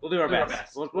 yeah. We'll do our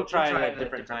best. We'll try a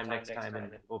different time next time,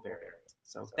 and we'll vary.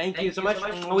 So thank you so much.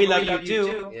 We love you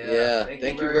too. Yeah,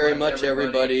 thank you very much,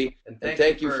 everybody, and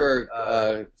thank you for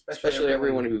especially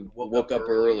everyone who woke up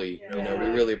early. You know, we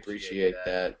really appreciate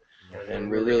that,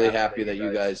 and we're really happy that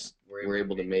you guys were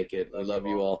able to make it. We love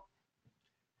you all.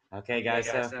 Okay, guys.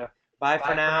 So bye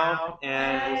for now,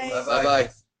 and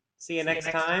bye. See you next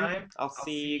time. I'll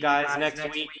see you guys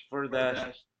next week for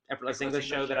the Effortless English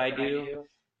show that I do,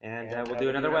 and we'll do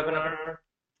another webinar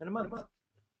in a month.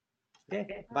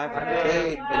 Okay, bye for now.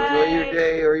 Okay, enjoy your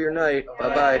day or your night.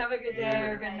 Bye-bye. Have a good day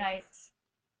or good night.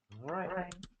 All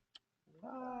right.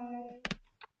 Bye.